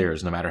greatest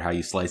players, no matter how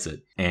you slice it.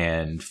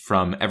 And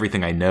from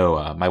everything I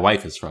know, my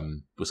wife is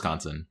from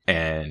Wisconsin,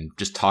 and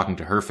just talking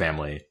to her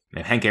family,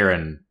 and Hank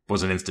Aaron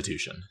was an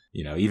institution.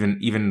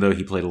 Even though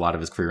he played a lot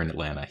of his career in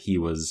Atlanta, he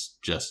was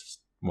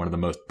just one of the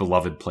most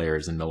beloved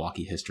players in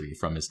Milwaukee history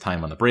from his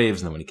time on the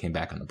Braves and then when he came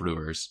back on the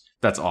Brewers.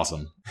 That's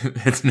awesome.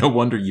 It's no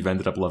wonder you've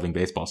ended up loving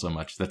baseball so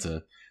much. That's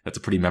a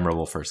pretty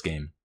memorable first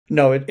game.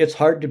 No, it's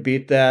hard to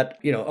beat that.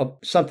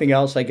 Something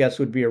else, I guess,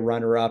 would be a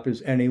runner-up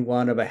is any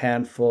one of a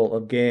handful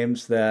of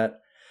games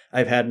that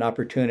I've had an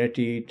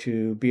opportunity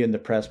to be in the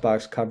press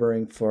box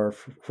covering for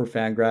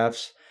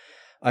Fangraphs.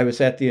 I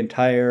was at the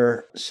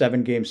entire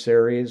 7-game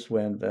series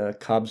when the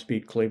Cubs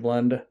beat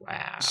Cleveland.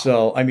 Wow.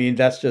 So,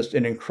 that's just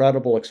an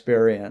incredible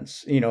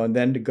experience, and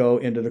then to go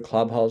into the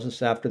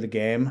clubhouses after the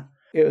game.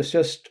 It was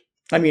just,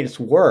 it's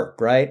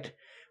work, right?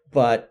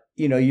 But,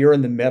 you're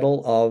in the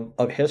middle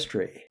of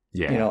history.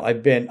 Yeah.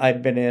 I've been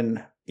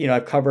in,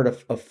 I've covered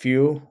a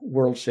few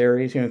World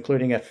Series,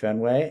 including at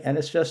Fenway. And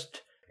it's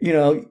just,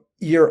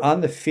 you're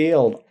on the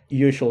field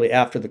usually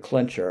after the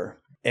clincher.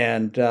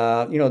 And,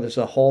 there's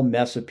a whole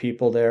mess of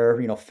people there,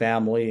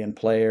 family and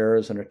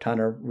players and a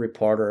ton of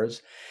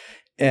reporters.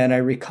 And I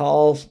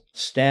recall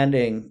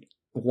standing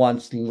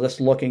once just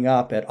looking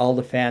up at all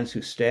the fans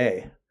who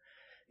stay,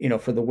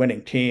 for the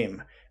winning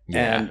team.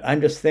 Yeah. And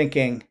I'm just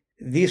thinking,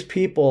 these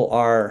people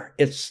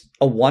it's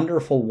a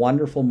wonderful,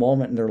 wonderful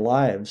moment in their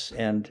lives.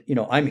 And,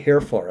 I'm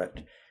here for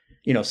it.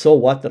 So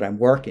what that I'm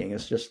working?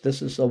 It's just,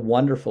 this is a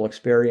wonderful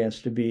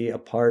experience to be a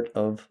part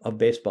of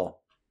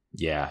baseball.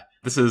 Yeah.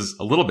 This is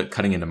a little bit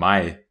cutting into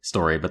my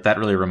story, but that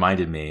really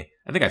reminded me.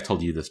 I think I've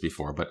told you this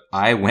before, but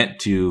I went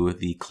to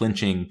the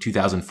clinching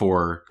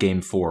 2004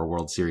 Game 4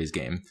 World Series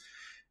game.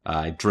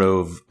 I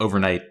drove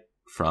overnight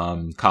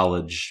from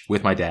college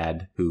with my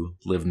dad, who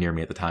lived near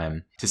me at the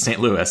time, to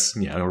St. Louis.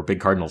 We're big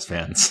Cardinals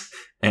fans.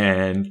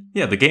 And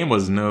yeah, the game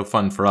was no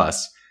fun for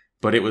us,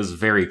 but it was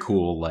very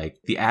cool. Like,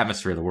 the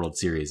atmosphere of the World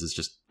Series is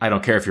just, I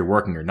don't care if you're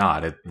working or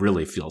not, it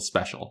really feels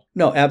special.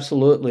 No,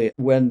 absolutely.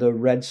 When the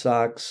Red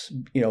Sox,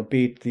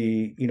 beat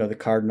the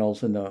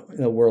Cardinals in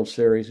the World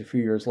Series a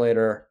few years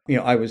later,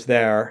 I was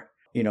there,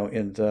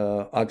 in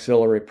the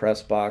auxiliary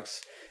press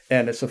box.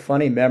 And it's a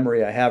funny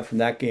memory I have from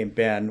that game,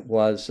 Ben,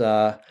 was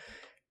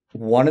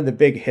one of the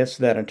big hits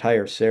of that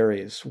entire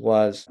series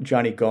was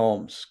Johnny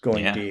Gomes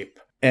going deep.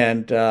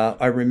 And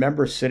I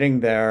remember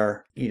sitting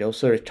there,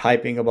 sort of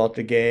typing about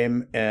the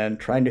game and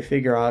trying to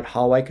figure out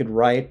how I could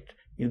write.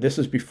 This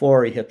is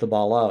before he hit the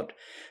ball out.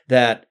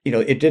 That,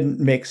 it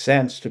didn't make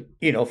sense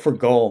to, for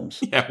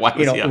Gomes. Yeah, why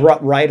was he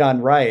right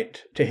on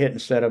right to hit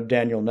instead of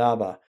Daniel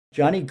Nava.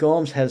 Johnny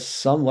Gomes has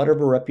somewhat of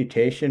a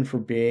reputation for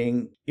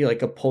being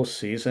like a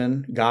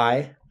postseason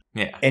guy.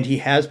 Yeah. And he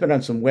has been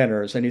on some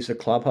winners, and he's a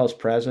clubhouse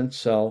presence,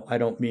 so I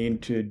don't mean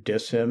to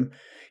diss him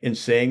in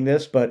saying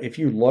this, but if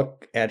you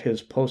look at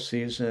his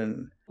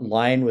postseason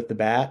line with the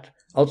bat,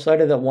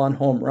 outside of that one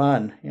home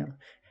run,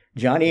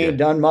 Johnny ain't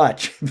done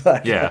much.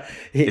 But yeah,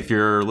 if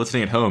you're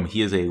listening at home,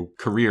 he is a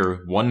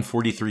career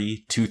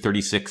 143,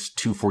 236,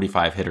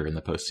 245 hitter in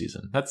the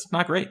postseason. That's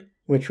not great.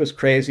 Which was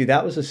crazy.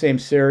 That was the same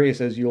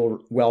series, as you'll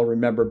well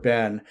remember,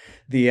 Ben,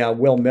 the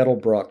Will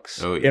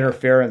Middlebrooks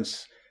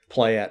interference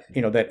play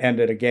that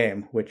ended a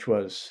game, which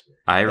was...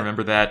 I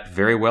remember that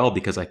very well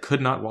because I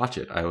could not watch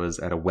it. I was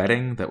at a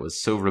wedding that was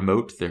so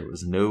remote, there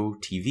was no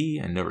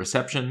TV and no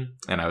reception,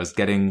 and I was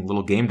getting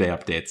little game day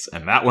updates,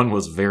 and that one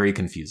was very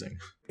confusing.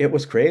 It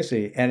was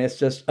crazy. And it's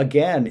just,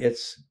 again,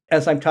 it's,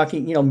 as I'm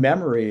talking,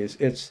 memories,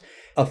 it's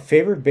a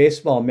favorite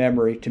baseball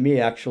memory to me,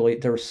 actually.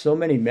 There were so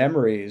many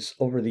memories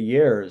over the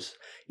years.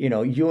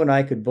 You and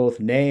I could both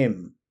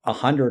name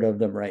 100 of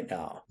them right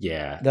now.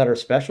 Yeah. That are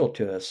special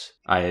to us.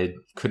 I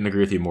couldn't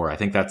agree with you more. I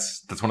think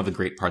that's one of the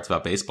great parts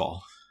about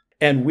baseball.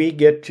 And we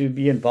get to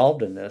be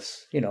involved in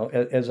this,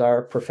 as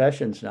our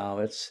professions now.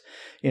 It's,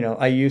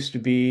 I used to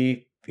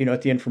be,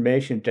 at the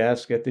information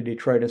desk at the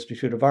Detroit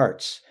Institute of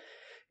Arts,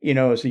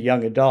 as a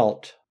young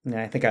adult. And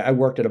I think I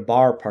worked at a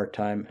bar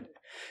part-time.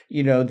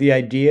 The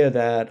idea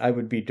that I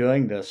would be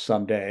doing this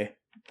someday,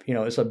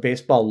 as a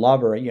baseball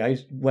lover, I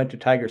went to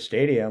Tiger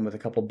Stadium with a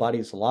couple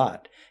buddies a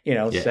lot,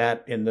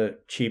 sat in the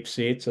cheap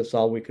seats. That's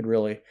all we could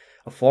really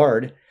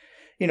afford.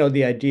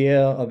 The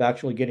idea of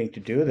actually getting to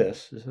do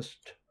this is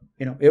just,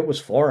 it was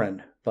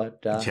foreign. But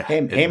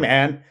hey,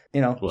 man,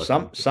 look,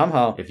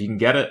 somehow. If you can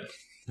get it,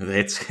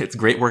 it's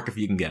great work if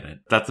you can get it.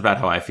 That's about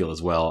how I feel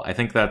as well. I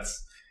think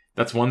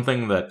that's one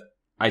thing that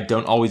I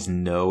don't always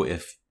know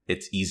if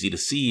it's easy to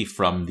see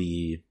from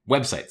the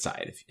website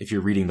side. If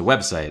you're reading the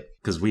website,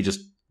 because we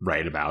just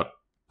write about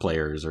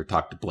players or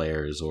talk to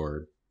players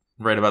or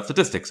write about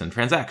statistics and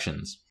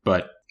transactions.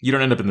 But you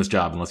don't end up in this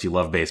job unless you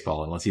love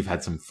baseball, unless you've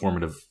had some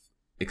formative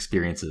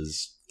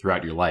experiences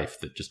throughout your life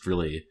that just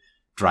really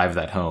drive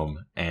that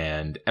home.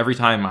 And every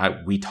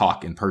time we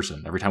talk in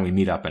person, every time we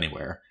meet up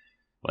anywhere,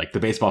 like the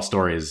baseball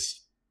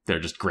stories, they're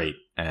just great.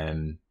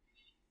 And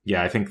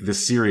yeah, I think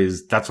this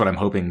series, that's what I'm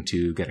hoping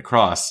to get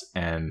across.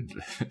 And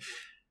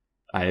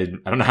I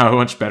don't know how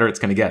much better it's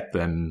going to get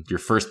than your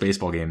first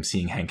baseball game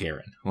seeing Hank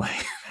Aaron.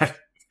 Like,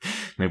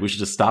 maybe we should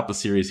just stop the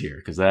series here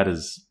because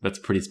that's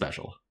pretty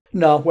special.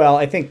 No, well,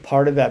 I think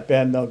part of that,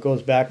 Ben, though,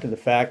 goes back to the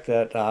fact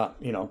that,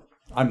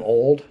 I'm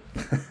old.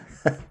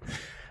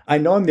 I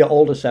know I'm the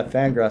oldest at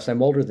Fangraphs.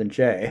 I'm older than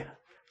Jay.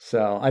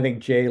 So I think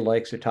Jay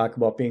likes to talk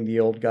about being the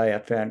old guy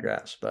at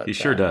Fangraphs. But he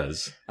sure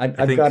does. I've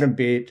got him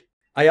beat.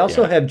 I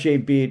also have Jay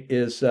beat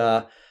is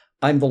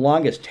I'm the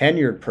longest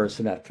tenured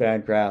person at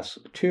Fangraphs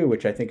too,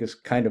 which I think is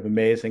kind of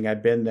amazing.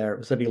 I've been there. It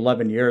was at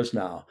 11 years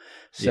now.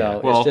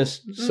 So it's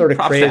just sort of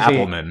crazy. Props to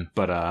Appleman,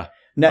 but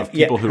of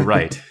people who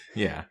write.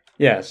 Yeah.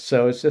 Yeah.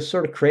 So it's just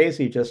sort of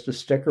crazy just to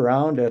stick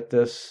around at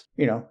this,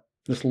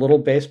 this little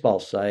baseball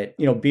site.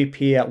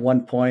 BP at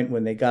one point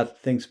when they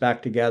got things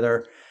back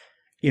together,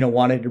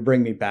 wanted to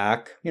bring me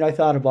back. I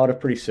thought about it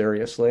pretty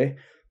seriously.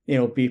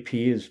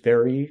 BP is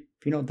very,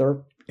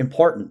 they're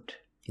important.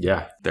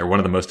 Yeah, they're one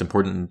of the most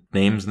important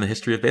names in the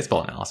history of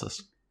baseball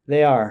analysis.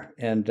 They are.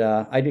 And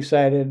I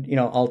decided,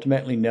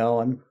 ultimately, no,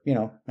 I'm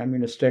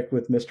going to stick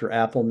with Mr.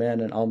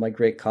 Appleman and all my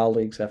great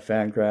colleagues at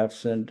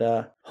Fangraphs.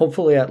 And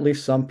hopefully at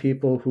least some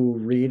people who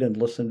read and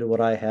listen to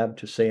what I have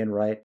to say and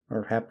write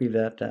are happy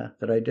that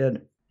I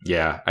did.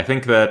 Yeah, I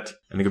think it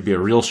would be a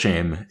real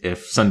shame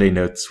if Sunday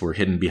Notes were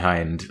hidden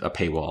behind a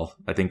paywall.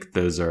 I think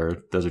those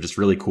are just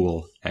really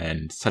cool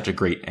and such a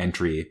great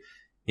entry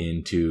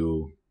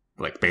into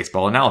like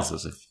baseball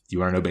analysis. If you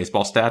want to know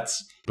baseball stats,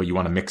 but you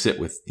want to mix it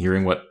with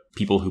hearing what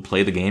people who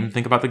play the game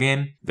think about the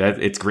game,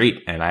 that it's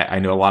great. And I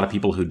know a lot of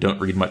people who don't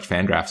read much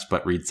Fangraphs,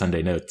 but read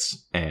Sunday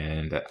Notes.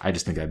 And I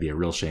just think that'd be a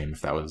real shame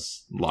if that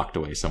was locked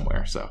away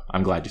somewhere. So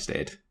I'm glad you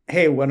stayed.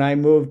 Hey, when I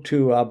moved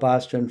to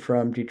Boston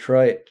from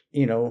Detroit,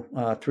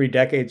 3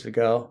 decades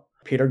ago,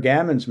 Peter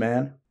Gammons,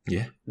 man.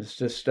 Yeah. It's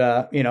just,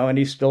 and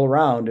he's still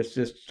around. It's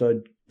just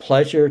a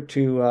pleasure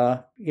to,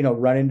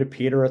 run into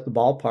Peter at the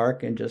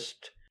ballpark and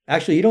just...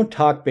 Actually, you don't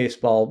talk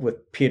baseball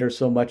with Peter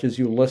so much as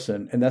you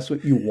listen, and that's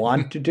what you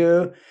want to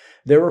do.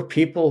 There were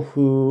people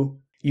who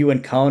you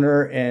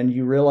encounter and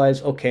you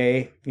realize,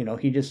 okay,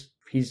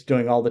 he's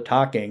doing all the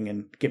talking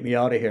and get me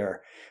out of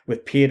here.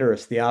 With Peter,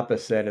 it's the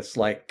opposite. It's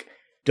like,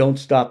 don't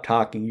stop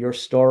talking. Your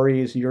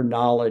stories, your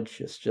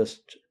knowledge,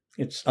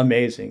 it's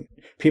amazing.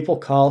 People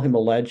call him a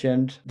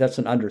legend. That's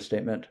an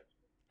understatement.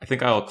 I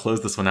think I'll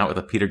close this one out with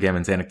a Peter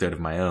Gammons anecdote of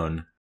my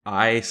own.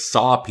 I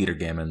saw Peter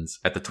Gammons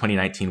at the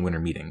 2019 Winter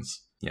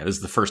Meetings. This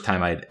is the first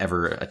time I'd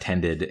ever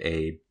attended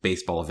a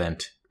baseball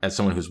event as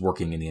someone who's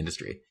working in the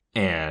industry.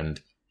 And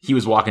he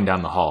was walking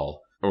down the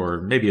hall,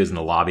 or maybe it was in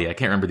the lobby. I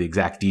can't remember the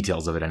exact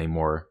details of it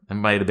anymore. It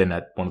might have been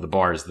at one of the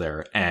bars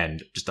there.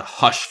 And just a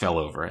hush fell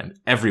over. And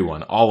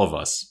everyone, all of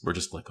us, were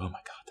just like, oh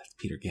my God, that's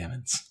Peter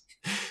Gammons.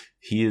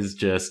 He is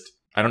just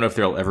I don't know if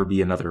there'll ever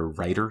be another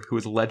writer who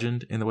is a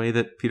legend in the way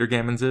that Peter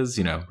Gammons is.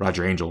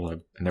 Roger Angell, I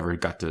never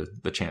got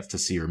the chance to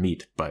see or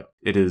meet, but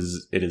it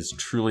is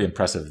truly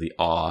impressive, the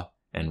awe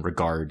and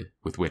regard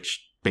with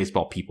which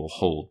baseball people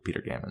hold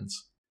Peter Gammons.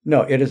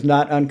 No, it is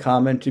not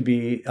uncommon to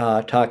be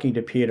talking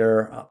to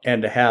Peter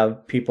and to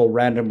have people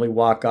randomly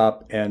walk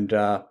up and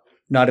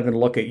not even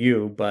look at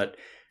you, but,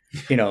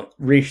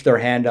 reach their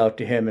hand out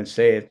to him and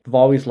say, I've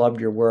always loved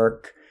your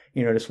work.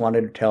 Just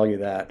wanted to tell you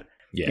that.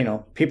 Yeah.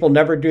 People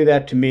never do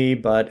that to me,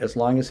 but as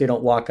long as they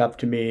don't walk up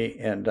to me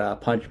and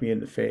punch me in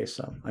the face,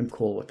 I'm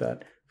cool with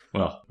that.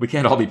 Well, we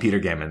can't all be Peter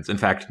Gammons. In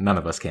fact, none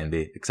of us can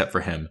be, except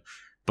for him.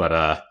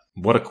 But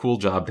what a cool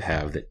job to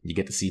have that you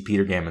get to see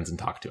Peter Gammons and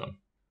talk to him.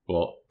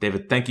 Well,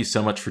 David, thank you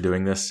so much for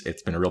doing this.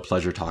 It's been a real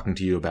pleasure talking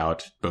to you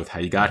about both how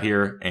you got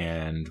here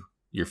and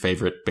your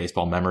favorite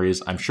baseball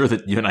memories. I'm sure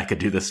that you and I could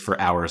do this for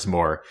hours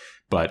more,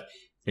 but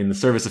in the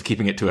service of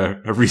keeping it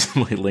to a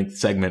reasonably length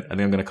segment, I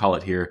think I'm going to call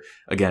it here.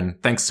 Again,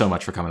 thanks so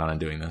much for coming on and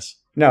doing this.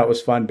 No, it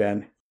was fun,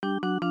 Ben.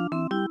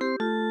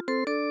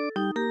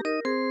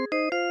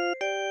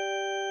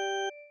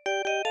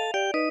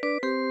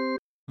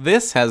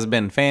 This has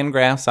been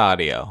Fangraphs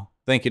Audio.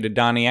 Thank you to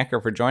Donnie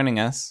Ecker for joining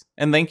us,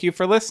 and thank you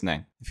for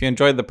listening. If you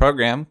enjoyed the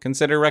program,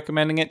 consider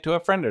recommending it to a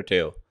friend or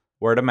two.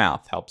 Word of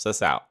mouth helps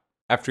us out.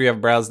 After you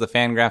have browsed the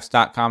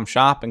Fangraphs.com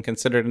shop and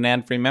considered an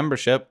ad-free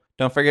membership,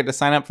 don't forget to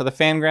sign up for the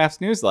Fangraphs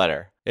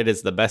newsletter. It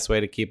is the best way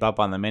to keep up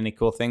on the many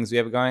cool things we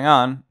have going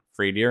on,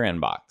 free to your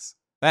inbox.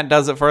 That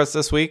does it for us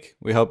this week.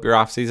 We hope your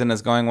off-season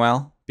is going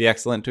well. Be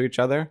excellent to each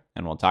other,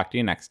 and we'll talk to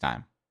you next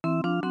time.